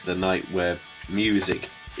Awards, the night where music...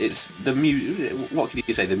 It's the what can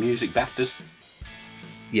you say, the music BAFTAs?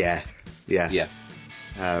 Yeah.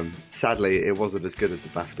 Sadly, it wasn't as good as the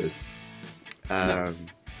BAFTAs. No.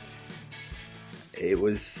 It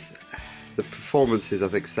was... The performances, I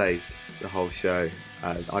think, saved the whole show.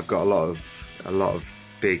 I've got a lot of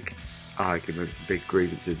big arguments, big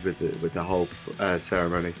grievances with the whole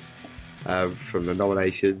ceremony. From the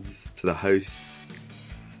nominations to the hosts,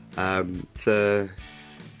 to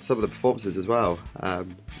some of the performances as well.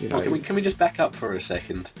 Can we just back up for a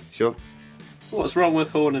second? Sure. What's wrong with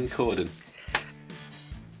Horn and Corden?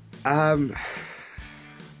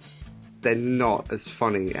 They're not as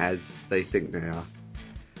funny as they think they are.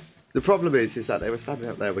 The problem is that they were standing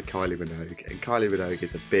up there with Kylie Minogue, and Kylie Minogue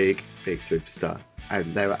is a big, big superstar,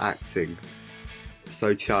 and they were acting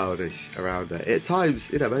so childish around her. At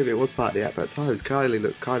times, maybe it was part of the act, but at times Kylie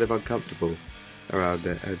looked kind of uncomfortable around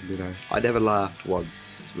it, and I never laughed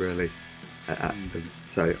once really at them.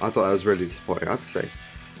 So I thought that was really disappointing. I have to say,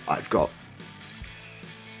 I've got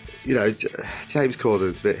James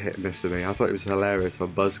Corden's a bit hit and miss for me. I thought it was hilarious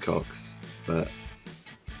on Buzzcocks, but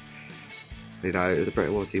You know, the Brit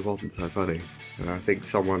Awards, he wasn't so funny. And I think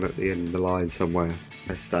someone at the end of the line somewhere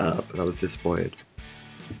messed that up, and I was disappointed.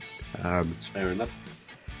 That's fair enough.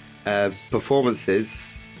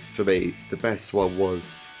 Performances, for me, the best one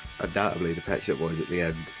was undoubtedly the Pet Shop Boys at the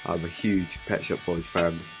end. I'm a huge Pet Shop Boys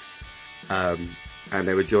fan. And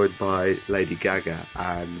they were joined by Lady Gaga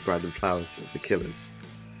and Brandon Flowers of The Killers.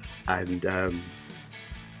 And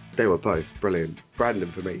they were both brilliant.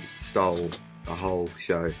 Brandon, for me, stole the whole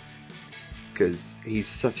show because he's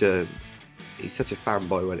such a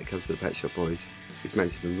fanboy when it comes to the Pet Shop Boys. He's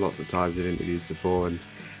mentioned them lots of times in interviews before, and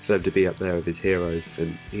for them to be up there with his heroes,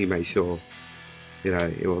 and he made sure, you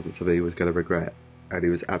know, it wasn't something he was going to regret, and he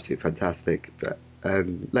was absolutely fantastic. But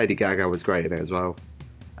Lady Gaga was great in it as well.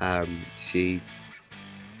 She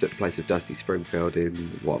took the place of Dusty Springfield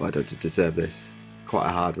in What Have I Done to Deserve This? Quite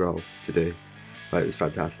a hard role to do, but it was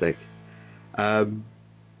fantastic. I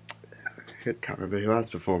can't remember who else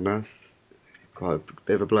performed now. It's quite a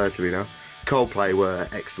bit of a blur to me now. Coldplay were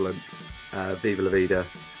excellent. Viva La Vida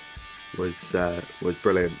was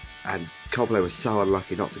brilliant, and Coldplay was so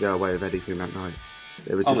unlucky not to go away with anything that night.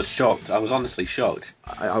 I was shocked. I was honestly shocked.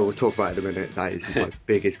 I will talk about it in a minute. That is my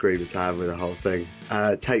biggest grievance I have with the whole thing.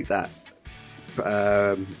 Take That.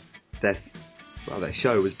 Their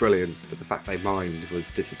show was brilliant, but the fact they mimed was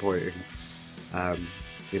disappointing.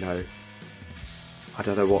 You know, I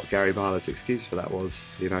don't know what Gary Barlow's excuse for that was.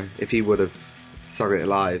 You know, if he would have sung it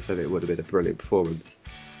live, then it would have been a brilliant performance.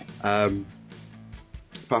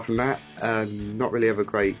 Apart from that, not really ever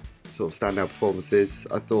great sort of standout performances.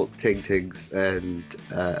 I thought Ting Tings and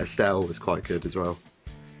Estelle was quite good as well.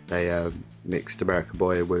 They mixed American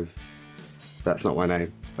Boy with That's Not My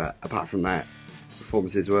Name. But apart from that,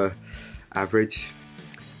 performances were average.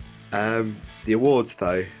 The awards,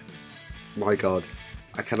 though, my God,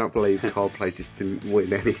 I cannot believe Coldplay just didn't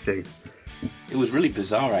win anything. It was really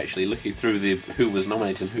bizarre, actually, looking through who was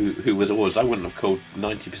nominated and who was awards. I wouldn't have called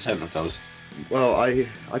 90% of those. Well, I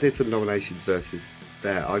did some nominations versus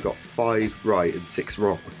there. I got 5 right and 6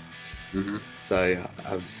 wrong. Mm-hmm. So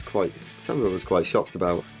I was some of them I was quite shocked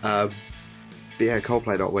about. But yeah,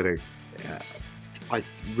 Coldplay not winning. I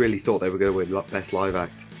really thought they were going to win Best Live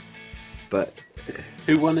Act. But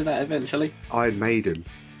who won in that eventually? Iron Maiden.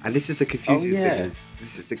 And this is the confusing thing.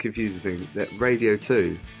 This is the confusing thing that Radio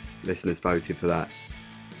 2 listeners voted for that.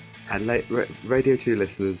 And Radio 2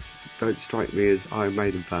 listeners don't strike me as Iron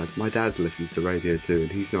Maiden fans. My dad listens to Radio 2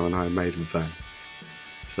 and he's not an Iron Maiden fan.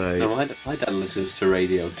 So no, my dad listens to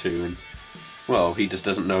Radio 2 and, well, he just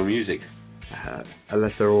doesn't know music.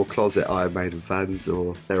 Unless they're all closet Iron Maiden fans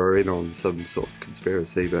or they were in on some sort of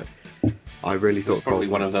conspiracy. But I really thought... It's probably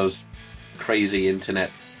one of those crazy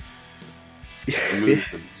internet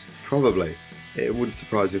movements. Probably. It wouldn't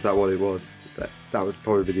surprise me if that what it was. That would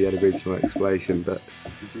probably be the only reasonable explanation, but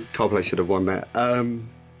Coldplay should have won that.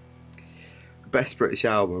 Best British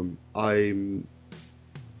Album, I'm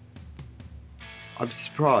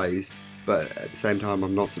surprised, but at the same time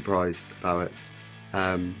I'm not surprised about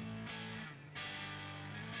it.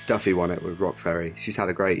 Duffy won it with Rock Ferry. She's had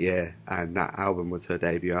a great year, and that album was her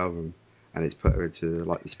debut album, and it's put her into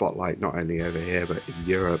like the spotlight not only over here but in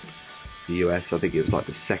Europe, the US. I think it was like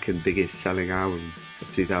the second biggest selling album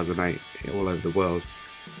of 2008 all over the world.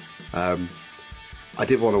 I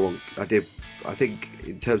think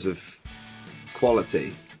in terms of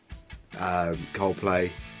quality, Coldplay,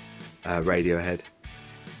 Radiohead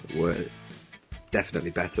were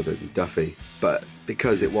definitely better than Duffy, but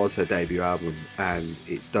because it was her debut album and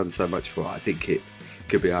it's done so much for her, I think it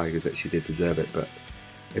could be argued that she did deserve it. But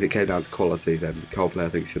if it came down to quality, then Coldplay I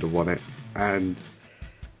think should have won it. And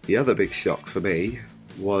the other big shock for me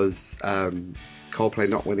was Coldplay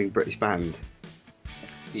not winning British Band.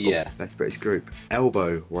 Yeah. Best British Group.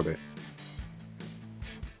 Elbow won it.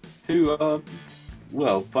 Who,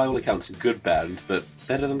 well, by all accounts, a good band, but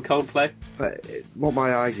better than Coldplay? But what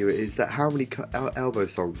my argue is that how many Elbow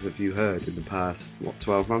songs have you heard in the past,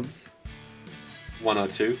 12 months? 1 or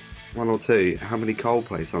 2. 1 or 2. How many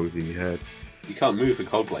Coldplay songs have you heard? You can't move for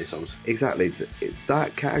Coldplay songs. Exactly.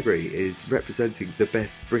 That category is representing the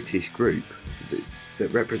best British group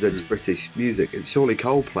that represents British music. And surely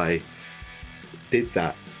Coldplay did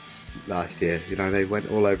that last year. You know, they went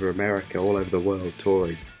all over America, all over the world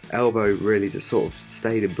touring. Elbow really just sort of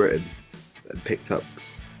stayed in Britain and picked up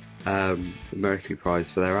the Mercury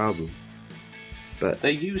Prize for their album. But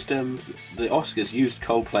they used the Oscars used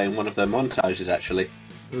Coldplay in one of their montages, actually.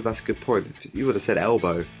 Oh, that's a good point. If you would have said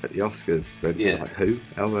Elbow at the Oscars, then like, who?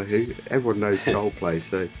 Elbow who? Everyone knows Coldplay,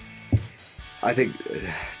 so I think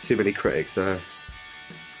too many critics are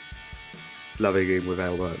loving him with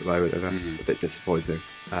Elbow at the moment, and that's a bit disappointing.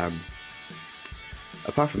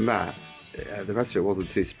 Apart from that, the rest of it wasn't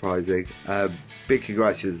too surprising. Big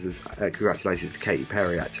congratulations to Katy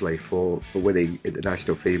Perry actually for winning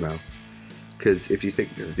International Female. Because if you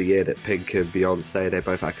think of the year that Pink and Beyonce, they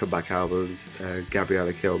both had comeback albums.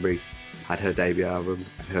 Gabriella Kilby had her debut album,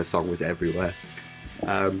 and her song was everywhere.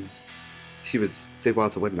 She did well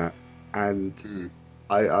to win that, and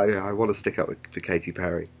I want to stick up for Katy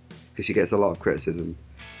Perry because she gets a lot of criticism.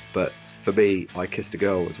 But for me, I Kissed a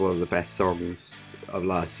Girl was one of the best songs of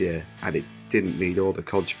last year, and it didn't need all the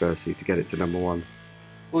controversy to get it to number one.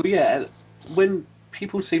 Well, yeah, when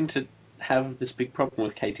people seem to have this big problem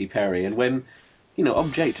with Katy Perry, and when,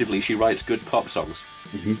 objectively she writes good pop songs.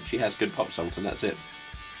 Mm-hmm. She has good pop songs, and that's it.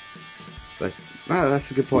 But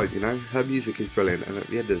that's a good point. Her music is brilliant, and at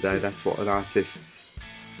the end of the day, that's what an artist's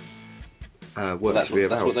work should be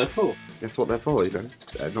about. That's what they're for. That's what they're for.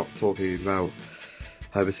 They're not talking about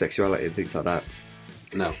homosexuality and things like that.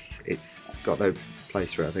 No, it's got no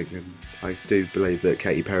place for it, I think, and I do believe that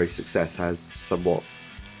Katy Perry's success has somewhat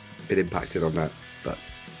been impacted on that. But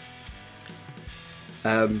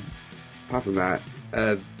apart from that,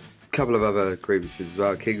 a couple of other grievances as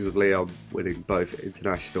well. Kings of Leon winning both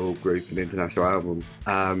international group and international album.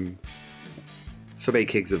 For me,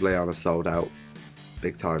 Kings of Leon have sold out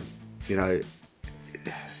big time.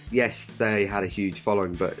 Yes, they had a huge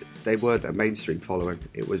following, but they weren't a mainstream following.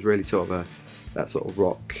 It was really sort of that sort of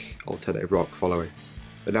alternative rock following.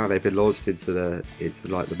 But now they've been launched into the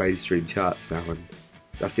mainstream charts now, and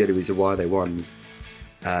that's the only reason why they won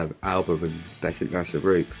album and best international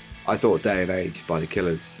group. I thought Day and Age by The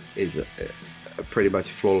Killers is a pretty much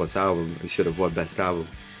a flawless album and should have won best album.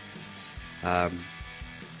 I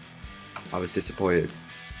was disappointed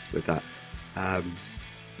with that.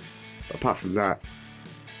 Apart from that,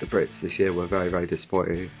 the Brits this year were very, very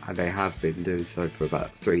disappointing, and they have been doing so for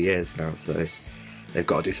about 3 years now, so they've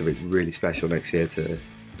got to do something really special next year to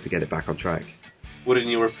get it back on track. What, in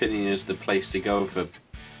your opinion, is the place to go for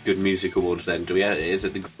good music awards then? Is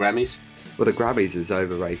it the Grammys? Well, the Grammys is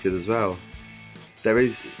overrated as well. There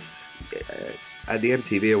is... and the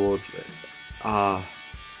MTV Awards are...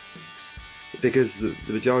 Because the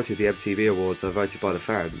majority of the MTV Awards are voted by the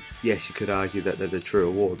fans, yes, you could argue that they're the true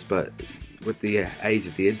awards, but with the age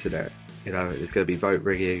of the internet, there's going to be vote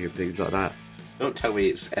rigging and things like that. Don't tell me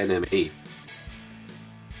it's NME.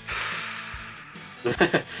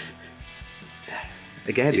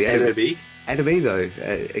 Again, it's NME? NME though,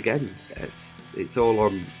 again, it's all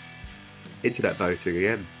on internet voting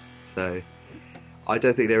again. So I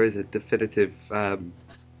don't think there is a definitive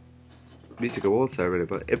music award ceremony,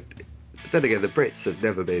 but then again, the Brits have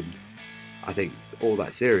never been, I think, all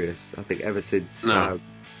that serious. I think ever since the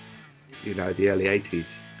early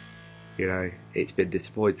 80s, it's been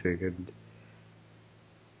disappointing, and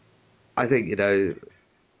I think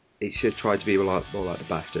it should try to be more like the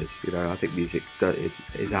BAFTAs. I think music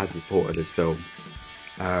is as important as film,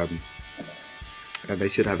 and they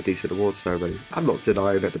should have a decent awards ceremony. I'm not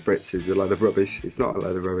denying that the Brits is a load of rubbish. It's not a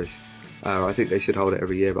load of rubbish. I think they should hold it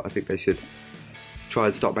every year, but I think they should try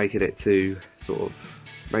and stop making it too sort of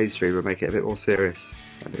mainstream and make it a bit more serious,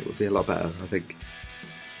 and it would be a lot better, I think.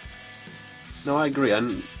 No, I agree.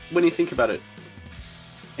 And when you think about it,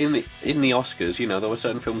 in the Oscars, there were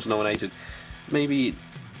certain films nominated. Maybe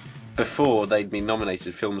before they'd been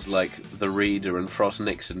nominated, films like The Reader and Frost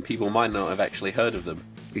Nixon, people might not have actually heard of them.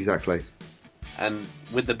 Exactly. And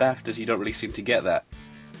with the BAFTAs, you don't really seem to get that.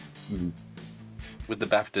 Mm. With the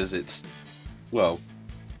BAFTAs, it's,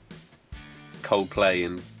 Coldplay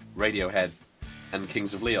and Radiohead and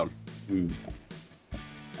Kings of Leon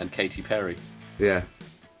and Katy Perry. Yeah,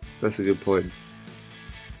 that's a good point.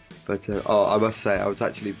 But I must say, I was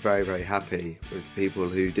actually very, very happy with people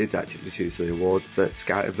who did actually choose the awards that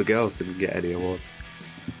Scouting for Girls didn't get any awards.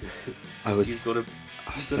 You've got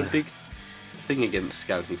a big thing against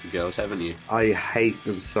Scouting for Girls, haven't you? I hate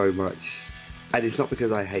them so much, and it's not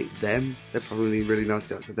because I hate them. They're probably really nice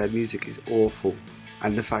guys, but their music is awful.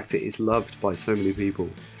 And the fact that it's loved by so many people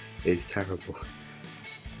is terrible.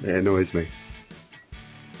 It annoys me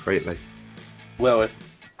greatly. Well,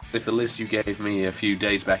 if the list you gave me a few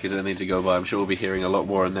days back is anything to go by, I'm sure we'll be hearing a lot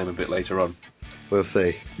more on them a bit later on. We'll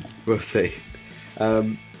see.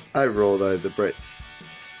 Overall, though, the Brits,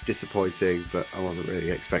 disappointing, but I wasn't really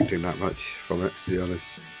expecting that much from it, to be honest.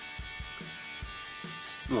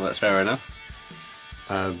 Well, that's fair enough.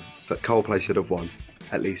 But Coldplay should have won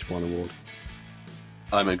at least one award.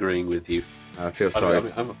 I'm agreeing with you. I feel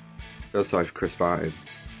sorry. Feel sorry for Chris Martin.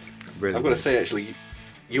 Really I've got to say, actually,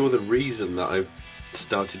 you're the reason that I've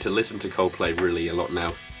started to listen to Coldplay really a lot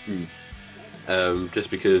now.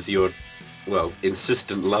 Just because your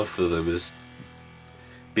insistent love for them has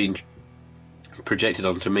been projected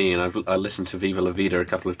onto me, and I listened to Viva La Vida a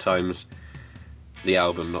couple of times, the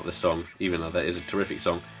album, not the song, even though that is a terrific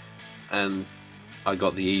song. And I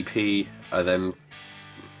got the EP. I then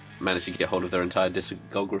managed to get hold of their entire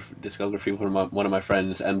discography from one of my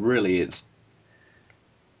friends, and really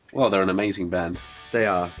they're an amazing band. They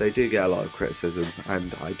are. They do get a lot of criticism,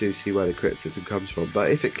 and I do see where the criticism comes from.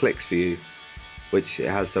 But if it clicks for you, which it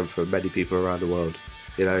has done for many people around the world,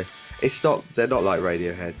 you know, they're not like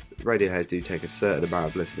Radiohead. Radiohead do take a certain amount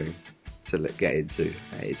of listening to get into.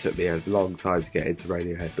 It took me a long time to get into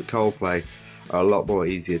Radiohead, but Coldplay are a lot more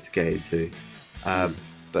easier to get into.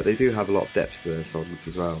 But they do have a lot of depth to their songs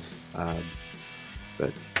as well.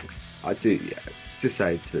 But I do, just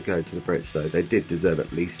say, to go to the Brits though, they did deserve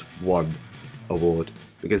at least one award,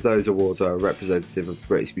 because those awards are representative of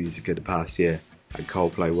British music in the past year, and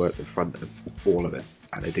Coldplay were at the front of all of it,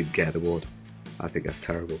 and they didn't get an award. I think that's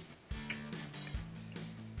terrible.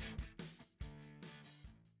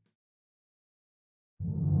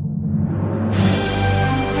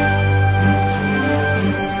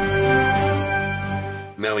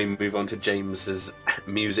 Now we move on to James's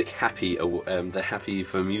Music Happy, the Happy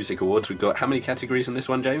for Music Awards. We've got how many categories in this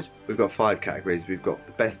one, James? We've got 5 categories. We've got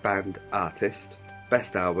the Best Band Artist,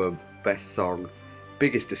 Best Album, Best Song,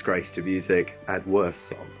 Biggest Disgrace to Music, and Worst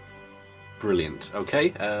Song. Brilliant.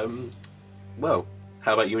 Okay, well,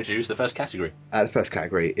 how about you introduce the first category? The first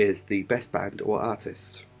category is the Best Band or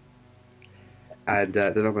Artist. And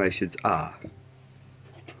the nominations are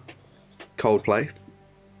Coldplay,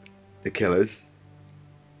 The Killers,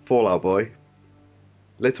 Fall Out Boy,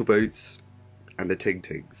 Little Boots, and the Ting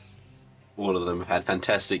Tings. All of them have had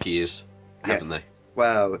fantastic years, haven't they?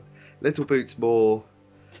 Well, Little Boots more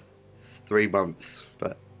 3 months,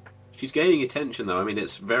 but she's gaining attention though. I mean,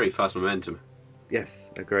 it's very fast momentum.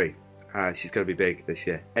 Yes, agree. She's going to be big this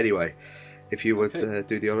year. Anyway, if you would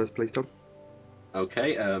do the honours, please, Tom.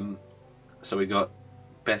 Okay, so we got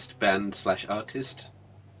Best Band / Artist,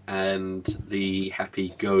 and the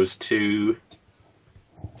happy goes to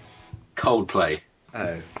Coldplay.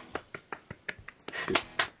 Oh.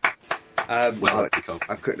 Well,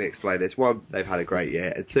 I'll quickly explain this. 1, they've had a great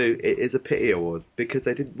year, and 2, it is a pity award because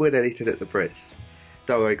they didn't win anything at the Brits.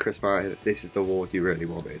 Don't worry, Chris Martin, this is the award you really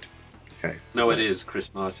wanted. Okay. No, it is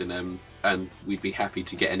Chris Martin, and we'd be happy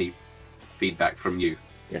to get any feedback from you.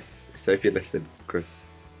 Yes, so if you're listening, Chris.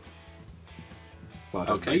 Well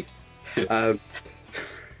done, Okay.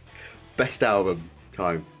 Best album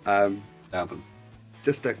time. Album.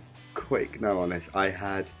 Just a quick note on this. I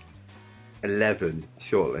had 11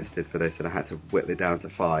 shortlisted for this, and I had to whittle it down to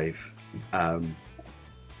 5. And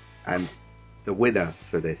the winner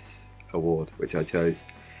for this award, which I chose,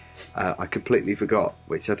 I completely forgot,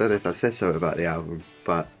 which I don't know if that says something about the album,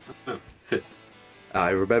 but I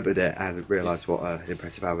remembered it and realised what an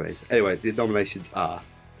impressive album it is. Anyway, the nominations are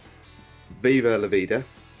Viva La Vida,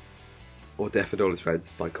 or Death and All His Friends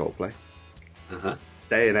by Coldplay,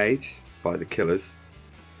 Day and Age by The Killers,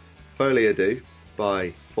 Folie à Deux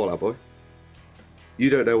by Fall Out Boy, You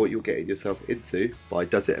Don't Know What You're Getting Yourself Into by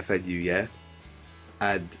Does It Offend You Yeah,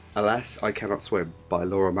 and Alas, I Cannot Swim by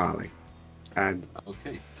Laura Marley. And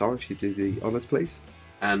okay, Tom, if you do the honours, please.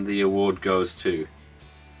 And the award goes to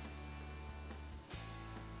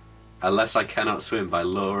Unless I Cannot Swim by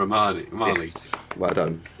Laura Marley. Yes. Well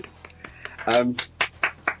done.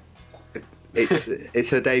 It's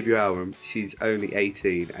her debut album. She's only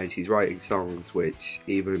 18 and she's writing songs which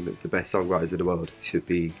even the best songwriters in the world should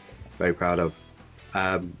be very proud of.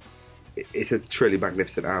 It's a truly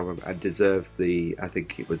magnificent album and deserved I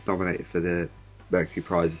think it was nominated for the Mercury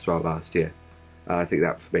Prize as well last year. And I think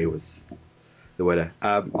that for me was the winner.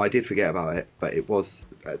 I did forget about it, but it was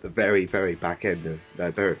at the very, very back end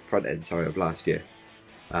very front end, of last year.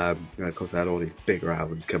 And of course, I had all these bigger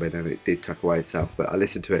albums come in, and it did tuck away itself. But I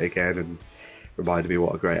listened to it again and reminded me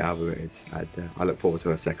what a great album it is. And I look forward to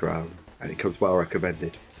her second album, and it comes well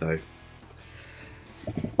recommended. So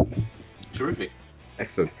terrific,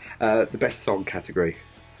 excellent. The best song category.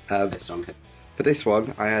 Best song. For this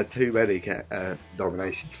one, I had too many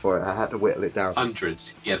nominations for it. I had to whittle it down.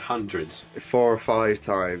 Hundreds. You had hundreds. 4 or 5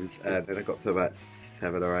 times, and then I got to about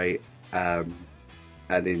 7 or 8.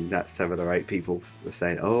 And in that 7 or 8, people were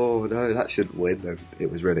saying, "Oh no, that shouldn't win," and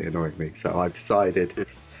it was really annoying me. So I decided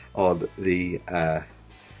on the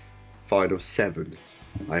final 7.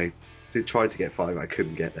 I did try to get 5, I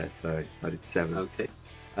couldn't get there, so I did 7. Okay.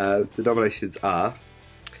 The nominations are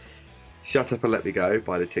 "Shut Up and Let Me Go"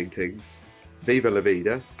 by the Ting Tings, "Viva La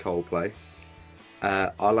Vida" Coldplay,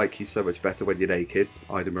 "I Like You So Much Better When You're Naked"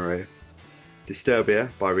 Ida Maria, "Disturbia"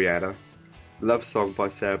 by Rihanna, "Love Song" by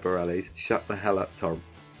Sarah Bareilles. Shut the hell up, Tom.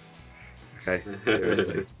 Okay,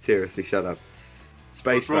 seriously, shut up.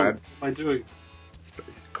 Spaceman. What am I doing?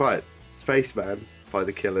 Quiet. Spaceman by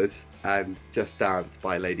The Killers and Just Dance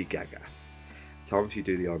by Lady Gaga. Tom, if you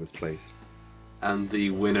do the honours, please. And the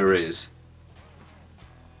winner is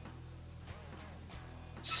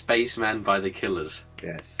Spaceman by The Killers.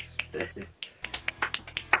 Yes.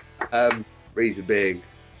 Reason being,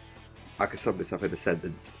 I can sum this up in a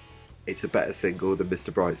sentence. It's a better single than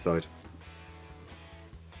Mr. Brightside.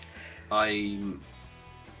 I'm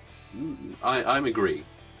agree.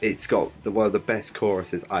 It's got one of the best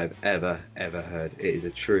choruses I've ever heard. It is a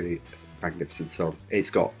truly magnificent song. It's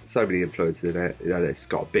got so many influences in it. You know, it's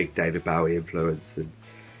got a big David Bowie influence and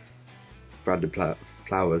Brandon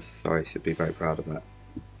Flowers. Sorry, should be very proud of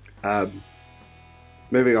that.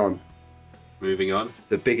 Moving on. Moving on.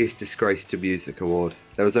 The biggest disgrace to music award.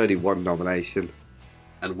 There was only one nomination.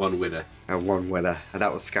 And one winner. And one winner. And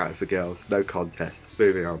that was Scouting for Girls. No contest.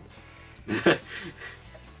 Moving on. Do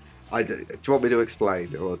you want me to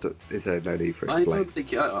explain, or is there no need for explaining? I don't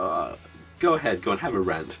think... go ahead, go and have a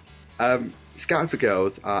rant. Scouting for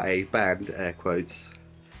Girls are a band, air quotes,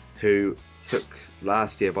 who took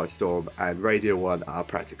last year by storm, and Radio 1 are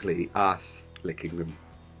practically ass-licking them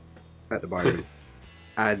at the moment.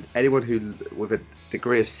 And anyone who, with a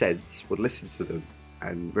degree of sense, would listen to them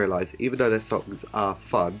and realise even though their songs are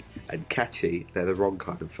fun and catchy, they're the wrong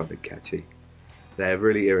kind of fun and catchy. They're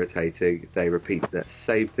really irritating. They repeat the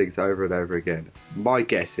same things over and over again. My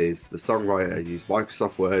guess is the songwriter used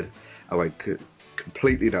Microsoft Word and went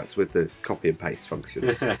completely nuts with the copy and paste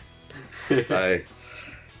function. So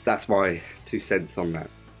that's my 2 cents on that.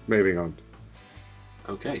 Moving on.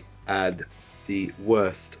 Okay. And the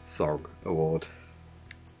worst song award.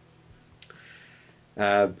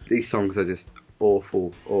 These songs are just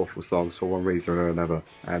awful songs for one reason or another.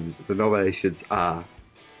 And the nominations are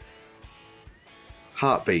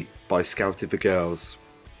Heartbeat by Scouting for Girls,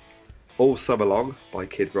 All Summer Long by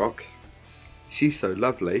Kid Rock, She's So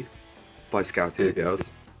Lovely by Scouting for Girls,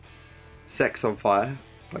 Sex on Fire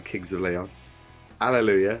by Kings of Leon,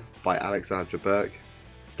 Hallelujah by Alexandra Burke,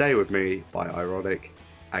 Stay With Me by Ironic,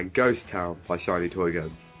 and Ghost Town by Shiny Toy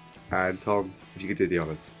Guns. And Tom, if you could do the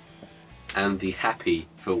honours. And the happy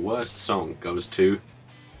for worst song goes to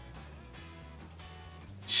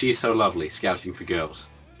She's So Lovely, Scouting for Girls.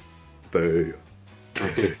 Boo.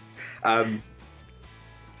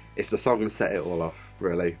 It's the song that set it all off,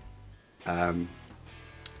 really. Arguably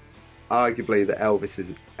that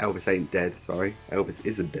Elvis Ain't Dead, sorry. Elvis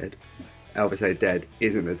Isn't Dead. Elvis Ain't Dead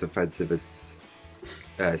isn't as offensive as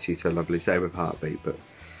She's So Lovely, same with Heartbeat, but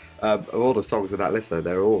of all the songs on that list though,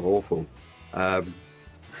 they're all awful.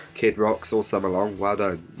 Kid Rock's All Summer Long, well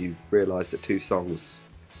done. You've realised that 2 songs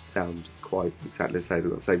sound quite exactly the same. They've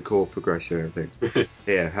got the same chord progression and everything.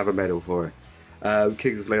 Here, have a medal for it.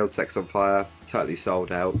 Kings of Leon, Sex on Fire, totally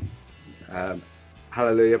sold out.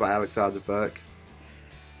 Hallelujah by Alexander Burke.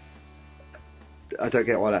 I don't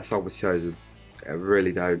get why that song was chosen. I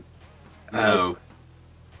really don't. No.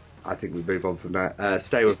 I think we move on from that.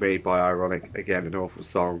 Stay With Me by Ironic, again an awful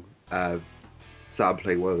song.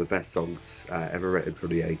 Sampling one of the best songs ever written from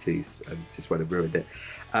the 80s, and just went and ruined it.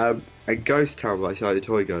 And Ghost Town by Shiny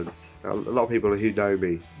Toy Guns. Now, a lot of people who know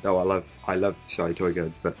me know I love Shiny Toy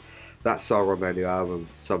Guns, but that song on their new album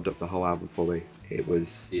summed up the whole album for me. It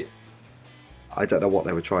was... Yeah. I don't know what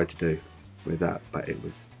they were trying to do with that, but it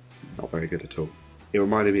was not very good at all. It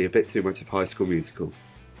reminded me a bit too much of High School Musical.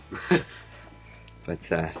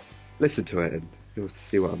 But listen to it and you'll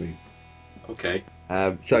see what I mean. Okay.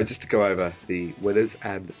 So just to go over the winners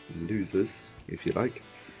and losers, if you like.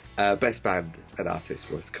 Best band and artist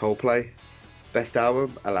was Coldplay. Best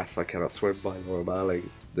album, Alas I Cannot Swim by Laura Marling.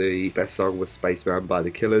 The best song was Spaceman by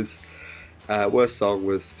The Killers. Worst song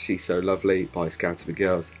was She's So Lovely by Scouting for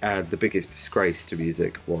Girls. And the biggest disgrace to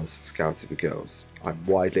music was Scouting for Girls. I'm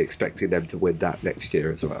widely expecting them to win that next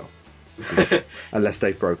year as well. Unless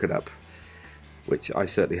they've broken up. Which I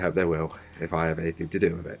certainly hope they will, if I have anything to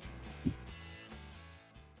do with it.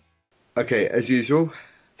 Okay, as usual,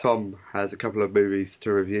 Tom has a couple of movies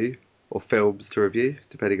to review, or films to review,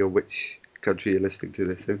 depending on which country you're listening to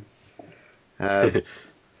this in.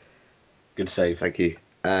 Good save. Thank you.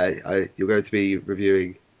 You're going to be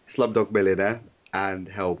reviewing Slumdog Millionaire and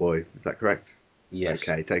Hellboy, is that correct? Yes.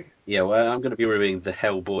 Okay, Yeah, well, I'm going to be reviewing The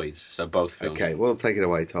Hellboys, so both films. Okay, well, take it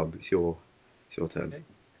away, Tom. It's your turn. Okay.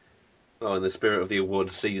 Well, in the spirit of the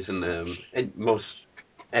awards season,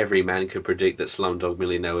 every man could predict that Slumdog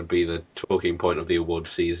Millionaire would be the talking point of the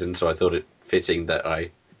awards season, so I thought it fitting that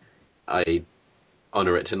I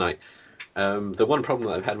honour it tonight. The one problem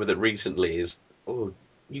that I've had with it recently is,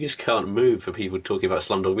 you just can't move for people talking about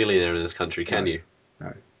Slumdog Millionaire in this country, can you?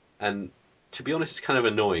 No. And to be honest, it's kind of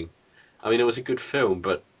annoying. I mean, it was a good film,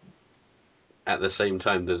 but at the same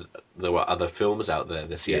time, there were other films out there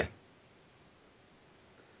this Yeah. year,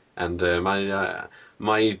 and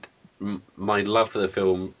my my love for the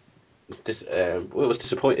film well, it was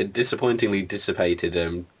disappointingly dissipated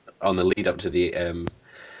on the lead up to the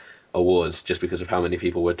awards, just because of how many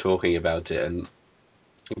people were talking about it, and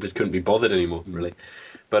I just couldn't be bothered anymore, Mm. really.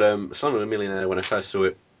 But Slumdog Millionaire, when I first saw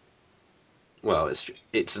it, well,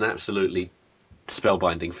 it's an absolutely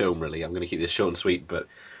spellbinding film. Really, I'm going to keep this short and sweet, but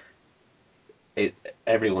it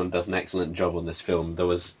everyone does an excellent job on this film.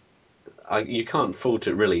 You can't fault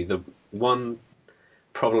it really. The one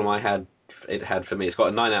problem it had for me, it's got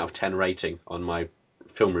a 9 out of 10 rating on my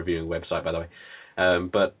film reviewing website, by the way.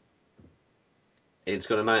 But it's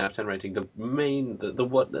got a 9 out of 10 rating.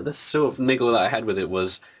 The sort of niggle that I had with it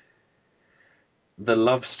was the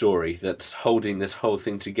love story that's holding this whole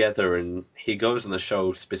thing together, and he goes on the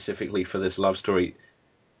show specifically for this love story.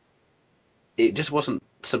 It just wasn't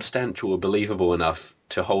substantial or believable enough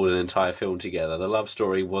to hold an entire film together. The love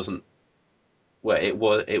story wasn't well. It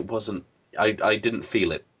wasn't. I didn't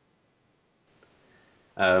feel it.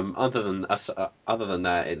 Other than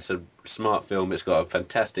that, it's a smart film. It's got a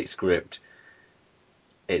fantastic script.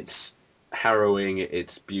 It's harrowing.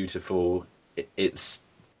 It's beautiful. It's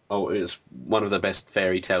one of the best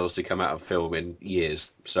fairy tales to come out of film in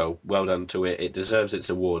years. So well done to it. It deserves its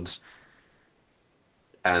awards.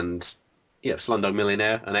 And yeah, Slumdog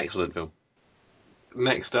Millionaire, an excellent film.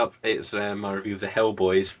 Next up, it's my review of the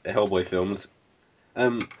Hellboy films.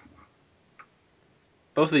 Um,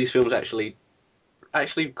 Both of these films actually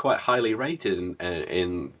quite highly rated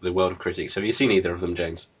in the world of critics. Have you seen either of them,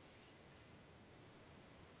 James?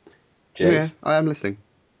 Yeah, James? I am listening.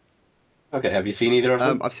 Okay, have you seen either of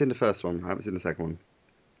them? I've seen the first one. I haven't seen the second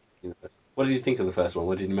one. What did you think of the first one?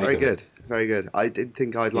 What did you make Very of it? good, very good. I didn't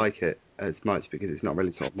think I'd Yeah. like it as much because it's not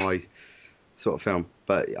really sort of my sort of film,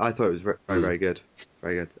 but I thought it was very, Mm. very good,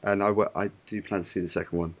 very good. And I do plan to see the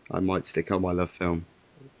second one. I might stick on my love film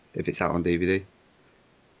if it's out on DVD.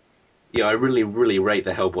 Yeah, I really, really rate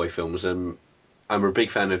the Hellboy films. I'm a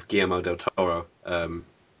big fan of Guillermo del Toro.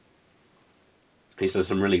 He's done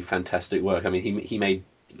some really fantastic work. I mean, he made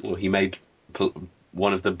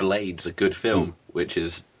one of the Blades a good Mm. film, which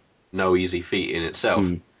is no easy feat in itself.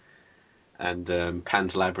 Mm. And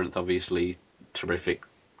Pan's Labyrinth, obviously, terrific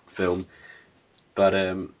film. But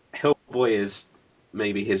Hellboy is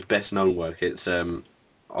maybe his best known work. It's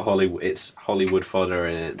Hollywood fodder,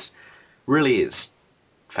 and it's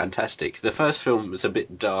fantastic. The first film is a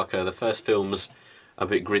bit darker. The first film's a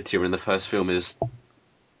bit grittier, and the first film is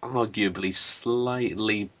arguably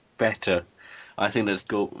slightly better. I think that's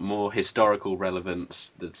got more historical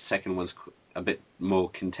relevance. The second one's a bit more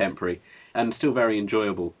contemporary and still very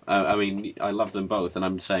enjoyable. I mean, I love them both, and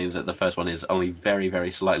I'm saying that the first one is only very,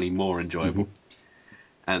 very slightly more Hmm. enjoyable.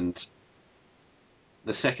 And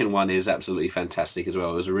the second one is absolutely fantastic as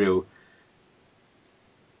well. It was a real.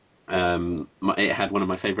 It had one of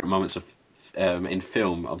my favourite moments in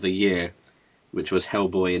film of the year, which was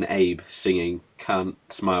Hellboy and Abe singing "Can't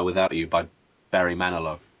Smile Without You" by Barry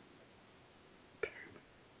Manilow,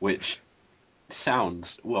 which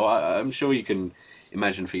sounds well. I'm sure you can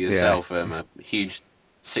imagine for Yeah. yourself a huge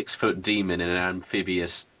 6 foot demon in an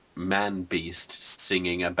amphibious man beast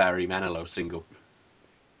singing a Barry Manilow single.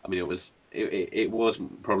 I mean, it was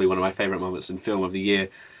probably one of my favourite moments in film of the year.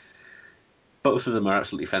 Both of them are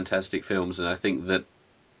absolutely fantastic films, and I think that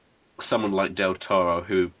someone like Del Toro,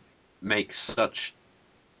 who makes such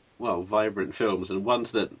vibrant films and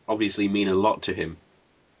ones that obviously mean a lot to him,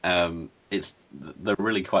 it's they're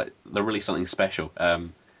really something special.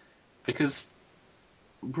 Because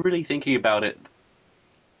really thinking about it,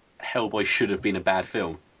 Hellboy should have been a bad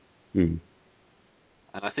film, Mm.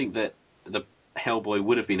 and I think that the Hellboy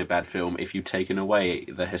would have been a bad film if you'd taken away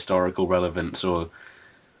the historical relevance or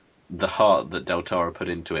the heart that Del Toro put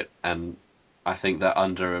into it. And I think that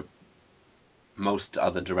under most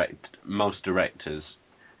directors,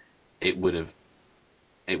 it would have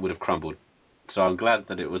crumbled. So I'm glad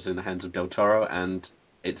that it was in the hands of Del Toro, and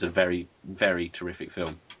it's a very, very terrific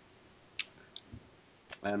film.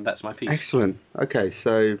 And that's my piece. Excellent. Okay,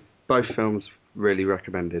 so both films really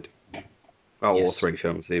recommended. Oh, all Yes. three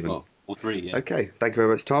films even. Well, all three, yeah. Okay, thank you very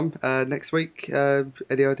much, Tom. Next week,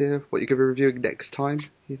 any idea what you're going to be reviewing next time,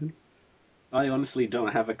 even? I honestly don't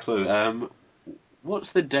have a clue.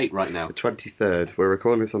 What's the date right now? The 23rd. We're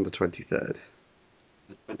recording this on the 23rd.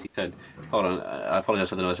 The 23rd. Hold on, I apologise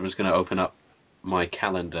for the noise. I'm just going to open up my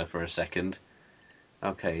calendar for a second.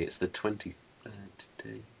 Okay, it's the 23rd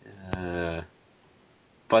today.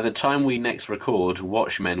 By the time we next record,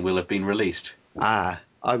 Watchmen will have been released. Ah,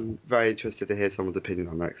 I'm very interested to hear someone's opinion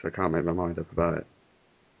on that because I can't make my mind up about it.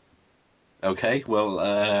 Okay, well,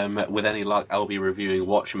 with any luck, I'll be reviewing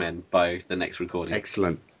Watchmen by the next recording.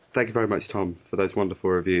 Excellent. Thank you very much, Tom, for those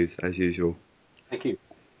wonderful reviews, as usual. Thank you.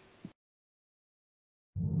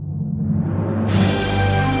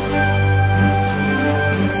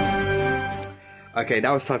 Okay,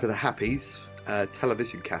 now it's time for the Happies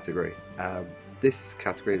television category. This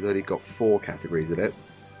category has only got 4 categories in it.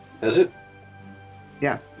 Has it?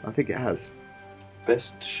 Yeah, I think it has.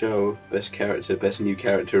 Best show, best character, best new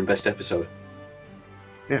character, and best episode.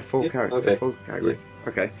 Yeah, 4 characters, okay. 4 categories.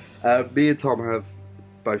 Okay. Me and Tom have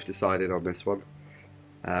both decided on this one,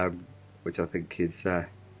 which I think is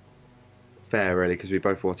fair, really, because we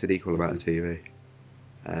both watch an equal amount of TV.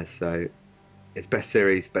 So it's best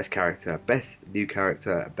series, best character, best new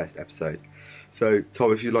character, and best episode. So,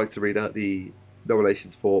 Tom, if you'd like to read out the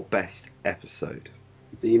nominations for best episode.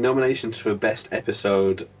 The nominations for best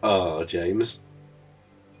episode are, James,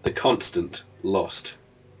 The Constant, Lost.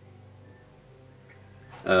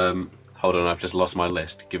 Hold on, I've just lost my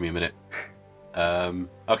list. Give me a minute.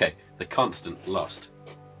 Okay, The Constant, Lost.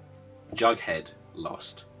 Jughead,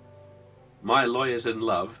 Lost. My Lawyers in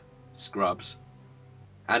Love, Scrubs.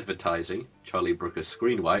 Advertising, Charlie Brooker's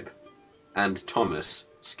Screen Wipe. And Thomas,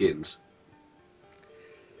 Skins.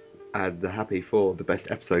 And the happy for the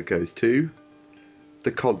best episode goes to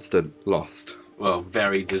The Constant, Lost. Well,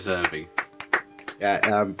 very deserving.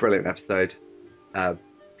 Yeah, brilliant episode.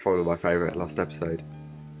 Probably my favourite Lost episode.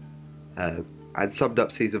 And summed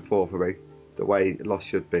up season 4 for me, the way Lost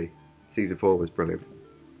should be. Season 4 was brilliant,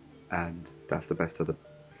 and that's the best of the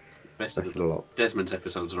lot. Desmond's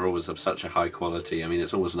episodes are always of such a high quality. I mean,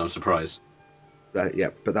 it's almost no surprise.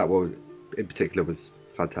 Yeah, but that one in particular was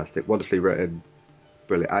fantastic, wonderfully written,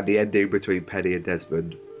 brilliant, and the ending between Penny and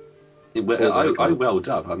Desmond. I welled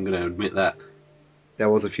up. I'm going to admit that. There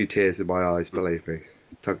was a few tears in my eyes, believe me,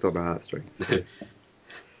 tugged on the heartstrings.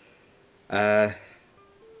 Okay.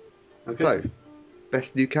 So,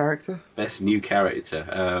 best new character? Best new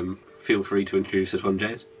character. Feel free to introduce this one,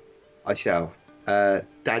 James. I shall.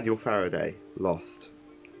 Daniel Faraday, Lost.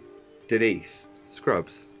 Denise,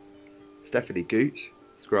 Scrubs. Stephanie Gooch,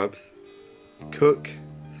 Scrubs. Cook,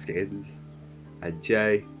 Skins. And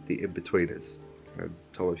Jay, The In-Betweeners. And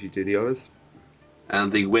Tom, if you do the honours.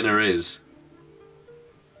 And the winner is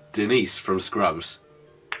Denise from Scrubs.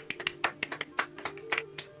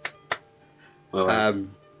 Well,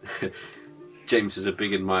 James is a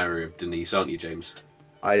big admirer of Denise, aren't you, James?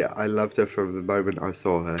 I loved her from the moment I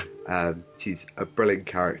saw her. She's a brilliant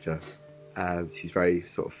character. She's very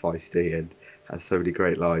sort of feisty and has so many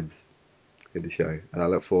great lines in the show. And I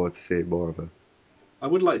look forward to seeing more of her. I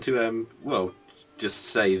would like to, just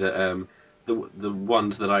say that the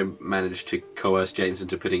ones that I managed to coerce James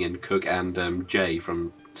into putting in, Cook and Jay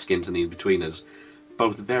from Skins and the In-Betweeners,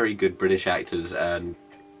 both very good British actors and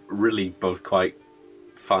really both quite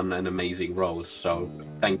fun and amazing roles. So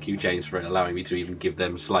thank you, James, for allowing me to even give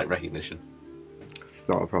them slight recognition. It's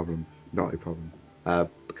not a problem. Not a problem.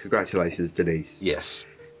 Congratulations, Denise. Yes.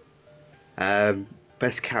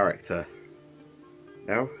 Best character.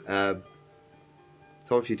 Now, Tom,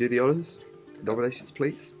 if you do the honours, nominations,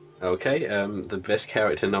 please. Okay, the best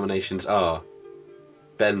character nominations are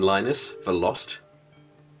Ben Linus for Lost,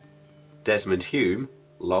 Desmond Hume,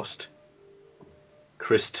 Lost,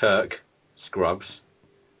 Chris Turk, Scrubs,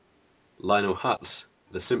 Lionel Hutz,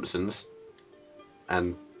 The Simpsons,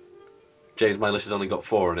 and James, my list has only got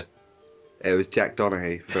 4 in it. It was Jack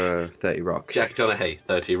Donaghy for 30 Rock. Jack Donaghy,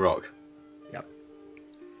 30 Rock. Yep.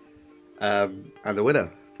 And the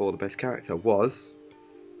winner for the best character was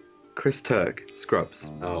Chris Turk,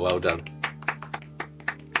 Scrubs. Oh, well done.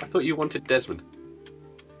 I thought you wanted Desmond.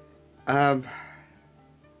 I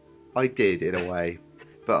did in a way,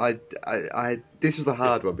 but I this was a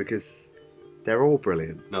hard one because they're all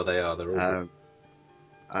brilliant. No, they are. They're all brilliant.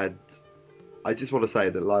 And I just want to say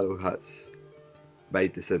that Lionel Hutz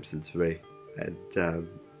made The Simpsons for me, and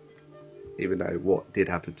even though what did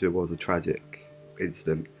happen to him was a tragic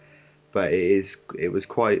incident, but it was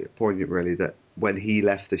quite poignant, really, that when he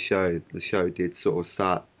left the show did sort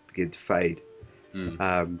of begin to fade.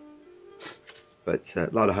 But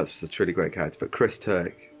Lionel Hutz was a truly great character. But Chris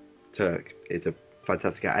Turk is a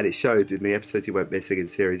fantastic actor, and it showed in the episodes he went missing in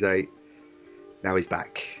Series 8. Now he's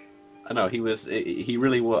back. I know, he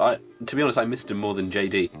really was. To be honest, I missed him more than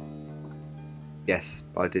JD. Yes,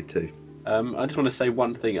 I did too. I just want to say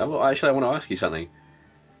one thing. Actually, I want to ask you something.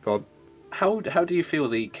 Go on. How do you feel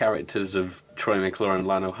the characters of Troy McClure and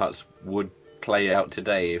Lionel Hutz would play out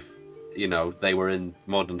today if, they were in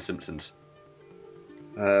modern Simpsons?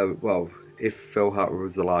 Well, if Phil Hartman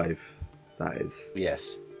was alive, that is.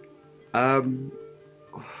 Yes.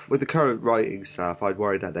 With the current writing staff, I'd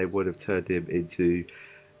worry that they would have turned him into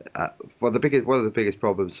one of the biggest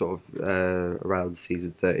problems sort of around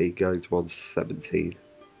season 30 going towards 17,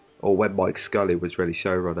 or when Mike Scully was really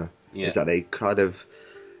showrunner, is that they kind of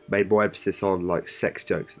made more emphasis on like sex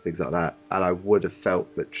jokes and things like that, and I would have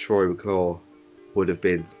felt that Troy McClure would have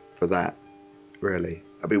been for that, really.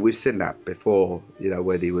 I mean, we've seen that before,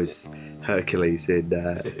 when he was Hercules in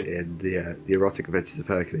the Erotic Adventures of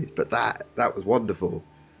Hercules, but that was wonderful.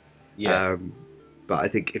 Yeah. But I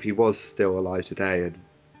think if he was still alive today and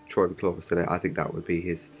Troy McClure was still in it, I think that would be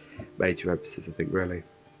his major emphasis, I think, really.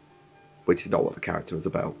 Which is not what the character was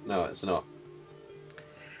about. No, it's not.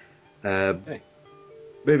 Okay.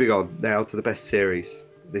 Moving on now to the best series.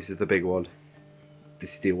 This is the big one.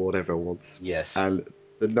 This is the award everyone wants. Yes. And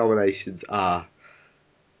the nominations are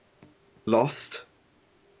Lost,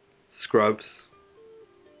 Scrubs,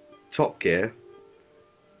 Top Gear,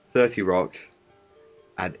 30 Rock,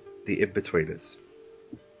 and The In-Betweeners.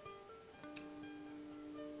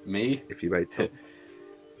 Me? If you made top.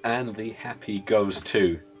 And the happy goes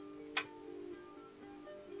to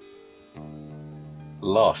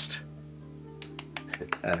Lost.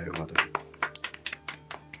 Oh, well done.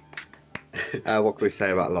 What can we say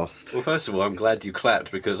about Lost? Well, first of all, I'm glad you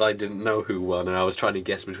clapped because I didn't know who won and I was trying to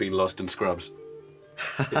guess between Lost and Scrubs.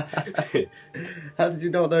 How did you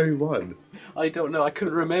not know who won? I don't know. I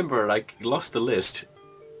couldn't remember. I lost the list.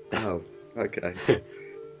 Oh, okay.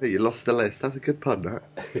 Hey, you lost the list. That's a good pun, that.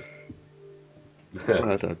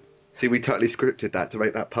 Well done. See, we totally scripted that to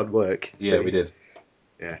make that pun work. Yeah, we did.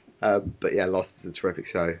 Yeah. But yeah, Lost is a terrific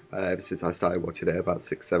show. Ever since I started watching it about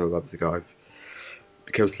 6-7 months ago, I've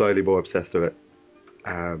become slowly more obsessed with it.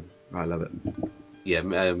 I love it. Yeah,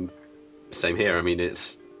 same here. I mean,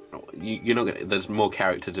 it's you're not gonna, there's more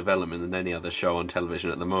character development than any other show on television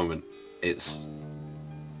at the moment. It's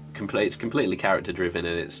completely character driven,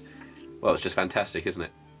 and it's just fantastic, isn't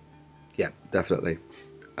it? Yeah, definitely.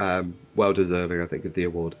 Well deserving, I think, of the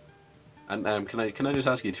award. And can I just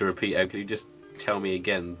ask you to repeat? Can you just tell me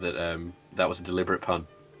again that that was a deliberate pun?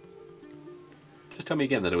 Just tell me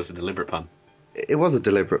again that it was a deliberate pun. It was a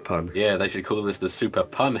deliberate pun. Yeah, they should call this the Super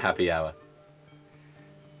Pun Happy Hour.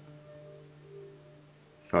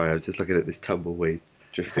 Sorry, I was just looking at this tumbleweed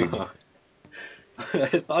drifting.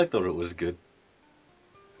 I thought it was good.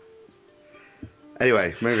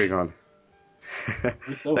 Anyway, moving on.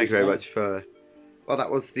 So Thank you very much for... Well, that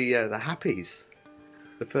was the Happies.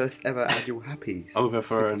 The first ever annual Happies. Over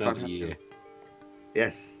for Super another fun year. Happy.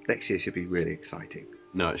 Yes, next year should be really exciting.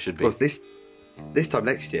 No, it should Of be. course, this time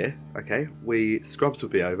next year, okay, Scrubs will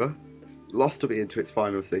be over. Lost will be into its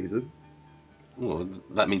final season. Well,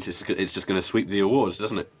 that means it's just going to sweep the awards,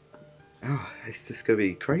 doesn't it? Oh, it's just going to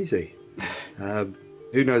be crazy.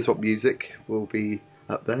 Who knows what music will be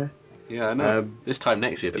up there? Yeah, I know. This time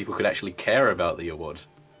next year, people could actually care about the awards.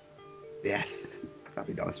 Yes,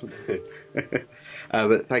 that'd be nice, wouldn't it?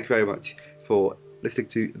 But thank you very much for listening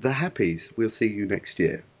to The Happies. We'll see you next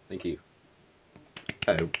year. Thank you.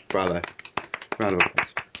 Oh, bravo. Round of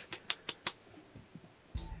applause.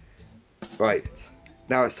 Right,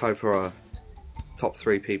 now it's time for our top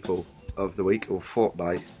 3 people of the week, or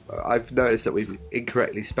fortnight. I've noticed that we've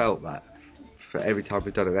incorrectly spelt that for every time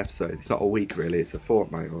we've done an episode. It's not a week, really, it's a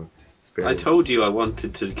fortnight. Or I told you I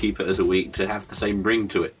wanted to keep it as a week to have the same ring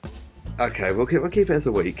to it. Okay, we'll keep it as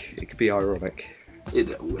a week. It could be ironic.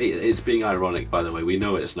 It's being ironic, by the way. We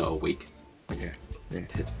know it's not a week. Yeah.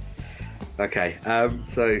 Okay,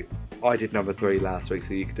 so I did number 3 last week,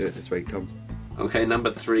 so you can do it this week, Tom. Okay,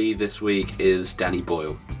 number 3 this week is Danny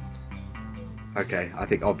Boyle. Okay, I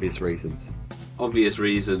think obvious reasons. Obvious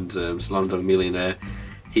reasons, Slumdog Millionaire.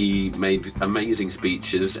 He made amazing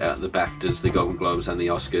speeches at the BAFTAs, the Golden Globes and the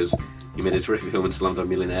Oscars. He made a terrific film in Slumdog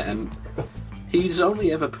Millionaire, and he's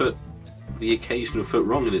only ever put the occasional foot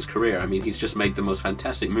wrong in his career. I mean, he's just made the most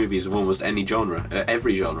fantastic movies of almost any genre,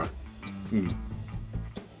 every genre.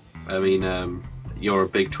 I mean, you're a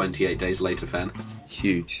big 28 Days Later fan.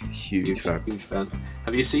 Huge fan. Huge fan.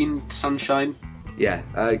 Have you seen Sunshine? Yeah,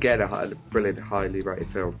 again, a brilliant, highly rated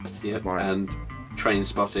film. Yeah, and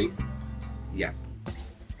Trainspotting. Yeah.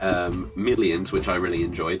 Millions, which I really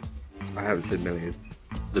enjoyed. I haven't seen Millions.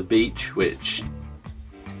 The Beach, which,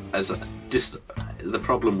 the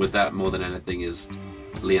problem with that more than anything is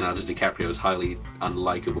Leonardo DiCaprio's highly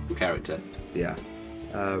unlikable character. Yeah.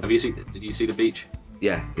 Did you see The Beach?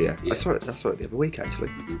 Yeah. I saw it the other week, actually.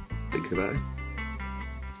 Thinking about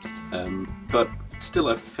it. But still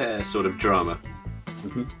a fair sort of drama.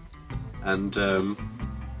 And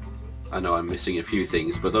I know I'm missing a few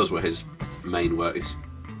things, but those were his main works.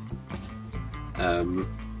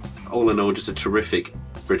 all in all, just a terrific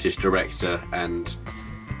British director, and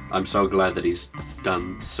I'm so glad that he's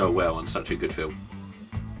done so well on such a good film.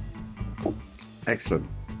 Excellent.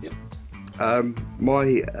 Yeah.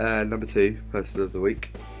 My number 2 person of the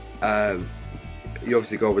week. You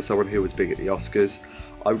obviously go with someone who was big at the Oscars.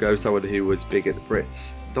 I'm going with someone who was big at the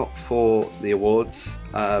Brits, not for the awards,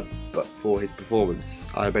 but for his performance.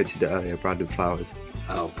 I mentioned it earlier, Brandon Flowers.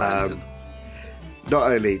 Oh, Brandon.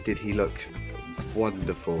 Not only did he look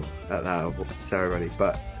wonderful at that ceremony,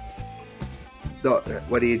 but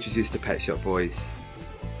when he introduced the Pet Shop Boys,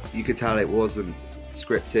 you could tell it wasn't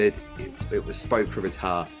scripted. It was spoke from his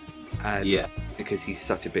heart, and because he's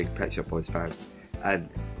such a big Pet Shop Boys fan. And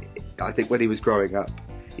I think when he was growing up,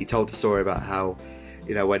 he told a story about how,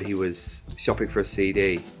 when he was shopping for a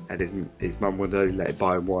CD and his mum would only let him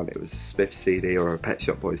buy him one, it was a Smith CD or a Pet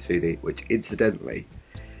Shop Boys CD, which incidentally,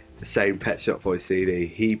 the same Pet Shop Boys CD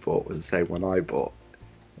he bought was the same one I bought.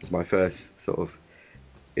 It was my first sort of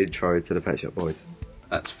intro into the Pet Shop Boys.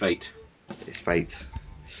 That's fate. It's fate.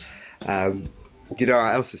 Do you know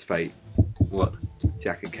what else is fate? What?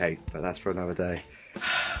 Jack and Kate, but that's for another day.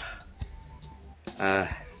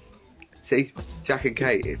 See, Jack and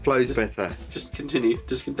Kate, it flows better. Just continue.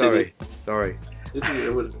 Sorry.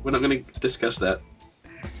 We're not going to discuss that.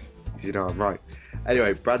 You know I'm right.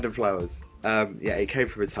 Anyway, Brandon Flowers. It came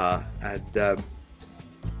from his heart, and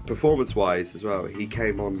performance-wise as well, he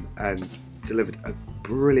came on and delivered a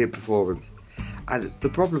brilliant performance. And the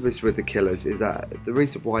problem is with the Killers is that the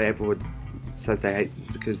reason why everyone says they hate them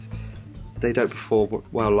is because they don't perform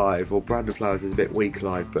well live, or Brandon Flowers is a bit weak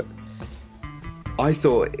live. But I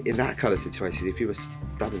thought in that kind of situation, if you were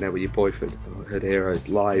standing there with your boyfriend heroes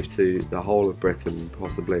live to the whole of Britain,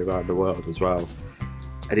 possibly around the world as well,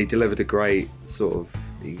 and he delivered a great vocal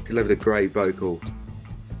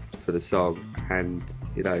for the song, and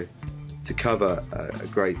to cover a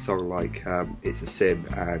great song like It's a Sin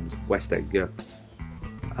and West End Girl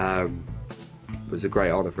was a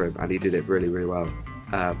great honour for him, and he did it really, really well.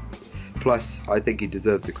 Plus, I think he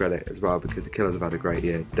deserves the credit as well, because the Killers have had a great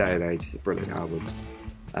year. Day and Age is a brilliant album,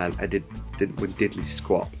 and didn't win diddly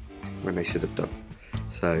squat when they should have done.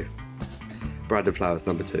 So, Brandon Flowers,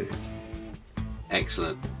 number 2.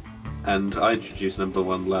 Excellent. And I introduced number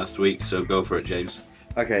 1 last week, so go for it, James.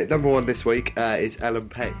 Okay, number 1 this week is Ellen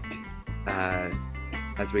Page.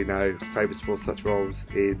 As we know, famous for such roles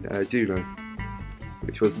in Juno,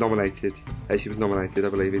 which was nominated. She was nominated, I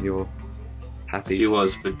believe, in your Happy. She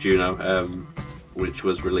was for Juno, which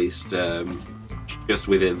was released just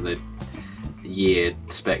within the year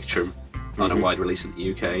spectrum on a wide release in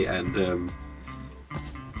the UK, and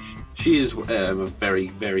she is a very,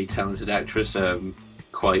 very talented actress,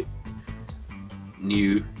 quite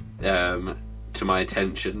new to my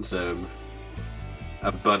attentions, a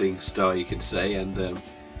budding star, you could say, and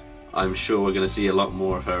I'm sure we're going to see a lot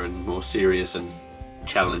more of her in more serious and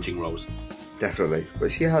challenging roles. Definitely,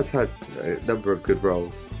 but she has had a number of good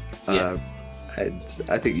roles, and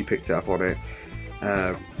I think you picked up on it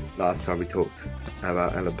last time we talked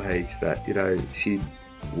about Ellen Page, that she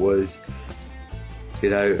was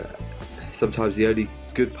sometimes the only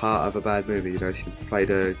good part of a bad movie. She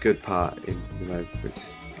played a good part in which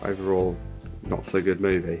overall not so good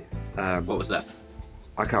movie. What was that?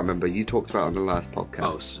 I can't remember. You talked about it on the last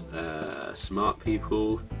podcast. Smart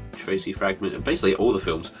People, Tracy Fragment, basically all the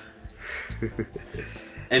films.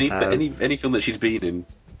 Any film that she's been in,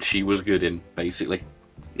 she was good in, basically.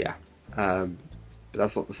 Yeah. But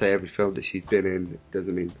that's not to say every film that she's been in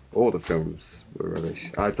doesn't mean all the films were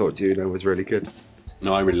rubbish. I thought Juno was really good.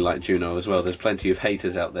 No, I really like Juno as well. There's plenty of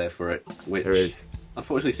haters out there for it, which there is.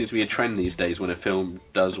 Unfortunately seems to be a trend these days. When a film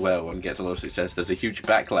does well and gets a lot of success, there's a huge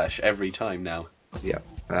backlash every time now. Yeah.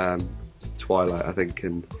 Twilight, I think,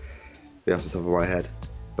 can be off the top of my head.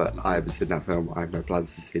 But I haven't seen that film. I have no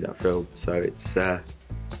plans to see that film, so it's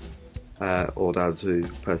all down to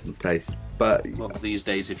person's taste. But well, these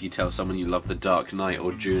days, if you tell someone you love The Dark Knight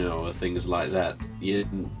or Juno or things like that,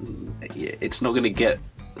 it's not going to get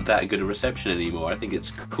that good a reception anymore. I think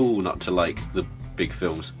it's cool not to like the big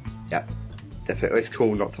films. Yeah, definitely. It's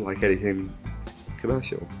cool not to like anything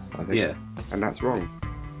commercial, I think. Yeah. And that's wrong.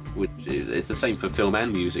 Which it's the same for film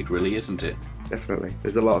and music, really, isn't it? Definitely.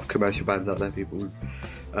 There's a lot of commercial bands out there people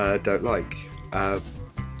don't like.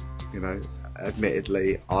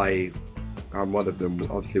 Admittedly, I'm one of them,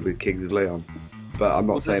 obviously, with Kings of Leon. But I'm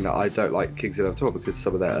not saying that I don't like Kings of Leon at all, because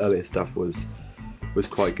some of their earlier stuff was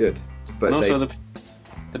quite good. But and also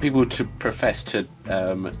the people to profess to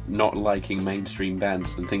not liking mainstream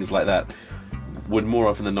bands and things like that would more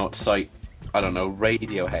often than not cite, I don't know,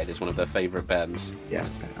 Radiohead is one of their favourite bands. Yeah,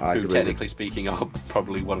 I who, agree. technically speaking, are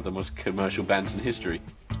probably one of the most commercial bands in history.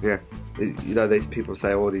 Yeah, you know, there's people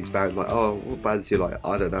say all these bands like, oh, what bands do you like?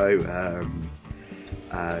 I don't know.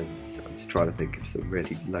 And I'm just trying to think of some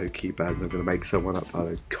really low key bands. I'm going to make someone up. I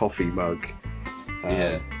don't know, Coffee Mug,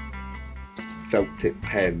 Yeah. Felt Tip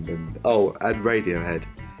Pen, and Radiohead.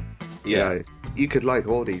 You Yeah. know, you could like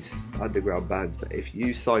all these underground bands, but if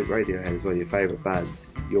you cite Radiohead as one of your favourite bands,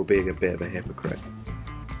 you're being a bit of a hypocrite.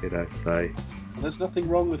 You know, so And there's nothing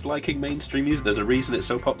wrong with liking mainstream music. There's a reason it's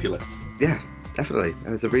so popular. yeah, definitely. And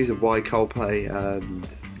there's a reason why Coldplay and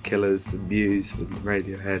The Killers and Muse and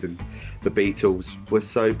Radiohead and the Beatles were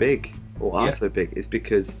so big, or are so big. It's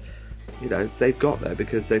because, you know, they've got there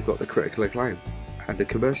because they've got the critical acclaim and the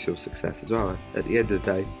commercial success as well. At the end of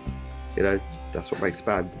the day, you know, that's what makes a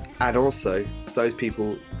band. And also, those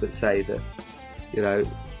people that say that, you know,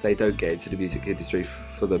 they don't get into the music industry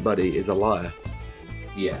for the money is a liar.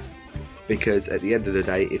 Yeah. Because at the end of the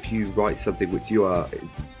day, if you write something which you are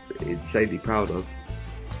insanely proud of,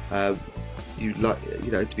 you like,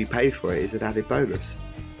 you know, to be paid for it is an added bonus.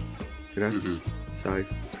 You know, so.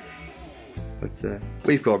 But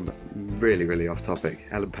we've gone really, really off topic.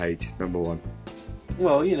 Ellen Page, number one.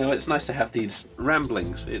 Well, you know, it's nice to have these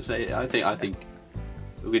ramblings. I think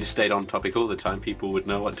if we just stayed on topic all the time, people would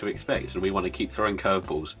know what to expect, and we want to keep throwing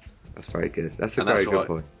curveballs. That's very good. That's a very good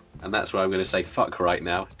point. And that's why I'm going to say fuck right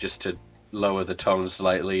now, just to lower the tone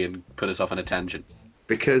slightly and put us off on a tangent.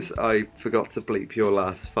 Because I forgot to bleep your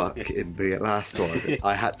last fuck in the last one,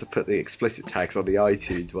 I had to put the explicit tags on the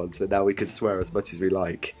iTunes one, so now we can swear as much as we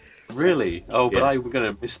like. Really? Oh, but Yeah. I'm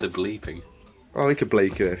going to miss the bleeping. Well, we can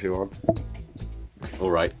bleep it if you want.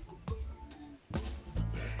 All right.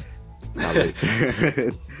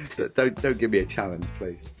 Don't give me a challenge,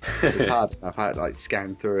 please. It's hard enough. I had to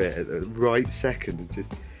scan through it at the right second and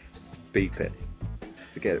just beep it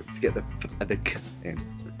to get the in.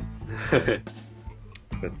 But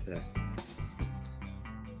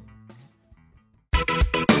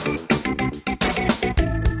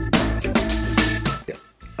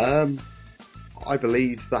I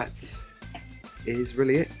believe that is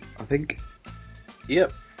really it. I think.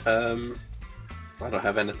 Yep. I don't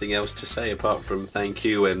have anything else to say apart from thank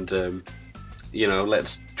you and, you know,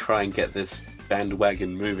 let's try and get this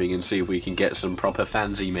bandwagon moving and see if we can get some proper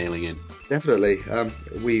fans emailing in. Definitely.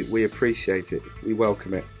 We appreciate it. We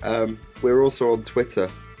welcome it. We're also on Twitter.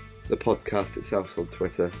 The podcast itself's on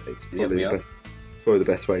Twitter. It's probably the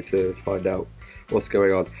best way to find out what's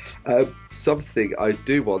going on. Something I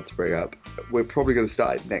do want to bring up. We're probably going to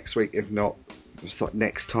start it next week, if not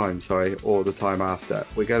next time, or the time after.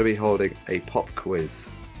 We're going to be holding a pop quiz.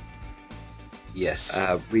 Yes.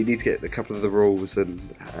 We need to get a couple of the rules and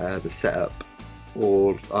the setup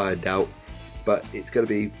all ironed out, but it's going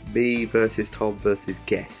to be me versus Tom versus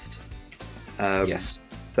guest. Yes.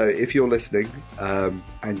 So if you're listening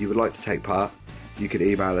and you would like to take part, you can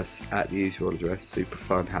email us at the usual address,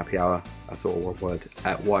 superfunhappyhour, that's all one word,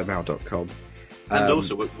 at ymail.com. And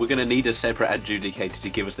also, we're going to need a separate adjudicator to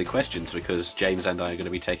give us the questions because James and I are going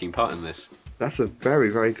to be taking part in this. That's a very,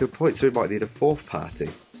 very good point. So we might need a fourth party.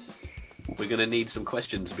 We're going to need some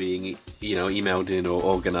questions being, you know, emailed in or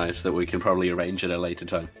organised that we can probably arrange at a later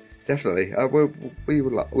time. Definitely.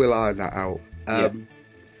 We'll iron that out.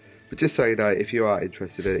 But just so you know, if you are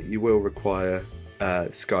interested in it, you will require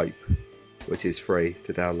Skype, which is free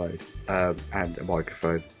to download, and a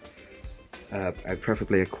microphone, and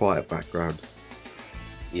preferably a quiet background.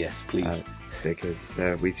 Yes, please. Because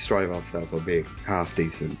we strive ourselves on being half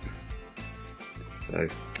decent. So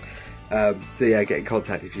yeah, get in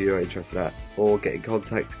contact if you are interested in that, or get in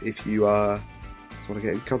contact if you just want to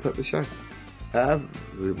get in contact with the show.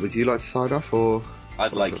 Would you like to sign off, or?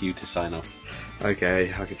 I'd like you to sign off.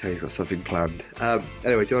 Okay, I can tell you've got something planned.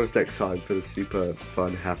 Anyway, join us next time for the super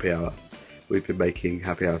fun happy hour. We've been making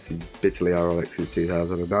happy hours in Bitterly Ironic since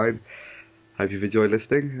 2009. Hope you've enjoyed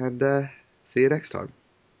listening, and see you next time.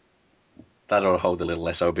 That'll hold the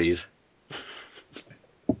little SOBs.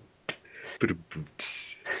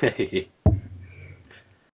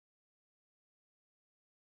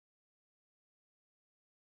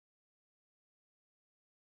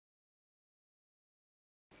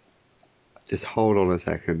 Just hold on a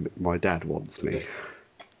second. My dad wants me.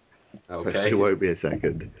 Okay. It won't be a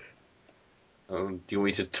second. Do you want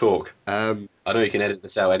me to talk? I know you can edit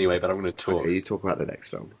this out anyway, but I'm going to talk. Okay, you talk about the next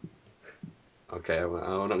film. Okay, I'm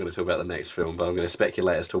not going to talk about the next film, but I'm going to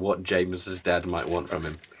speculate as to what James's dad might want from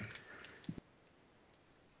him.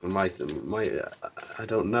 I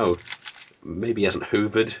don't know. Maybe he hasn't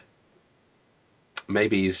hoovered.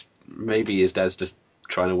 Maybe his dad's just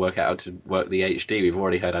trying to work out how to work the HD. We've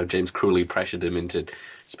already heard how James cruelly pressured him into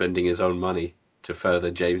spending his own money to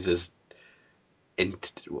further James's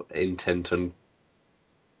intent on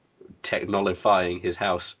technolofying his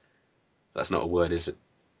house. That's not a word, is it?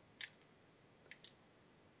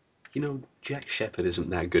 You know, Jack Shepherd isn't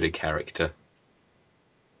that good a character.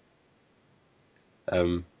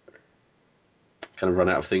 Kind of run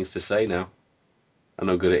out of things to say now. I'm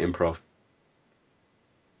not good at improv.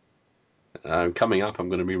 Coming up, I'm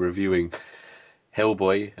going to be reviewing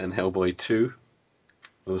Hellboy and Hellboy 2.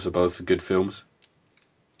 Those are both good films.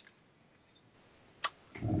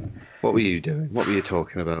 What were you doing? What were you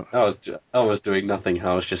talking about? I was doing nothing.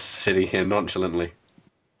 I was just sitting here nonchalantly.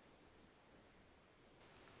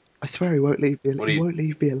 I swear he won't leave me. What He do you? won't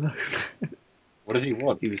leave me alone. What did you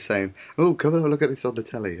want? He was saying, "Oh, come on, look at this on the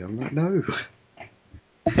telly." I'm like, "No."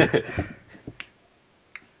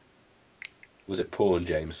 Was it porn,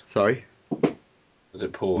 James? Sorry. Was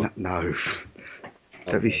it porn? No.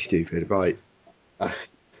 Don't be stupid. Right.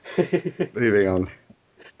 Okay. Moving on.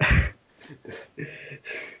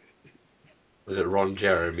 Was it Ron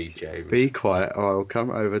Jeremy, James? Be quiet, or I'll come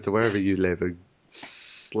over to wherever you live and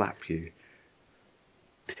slap you.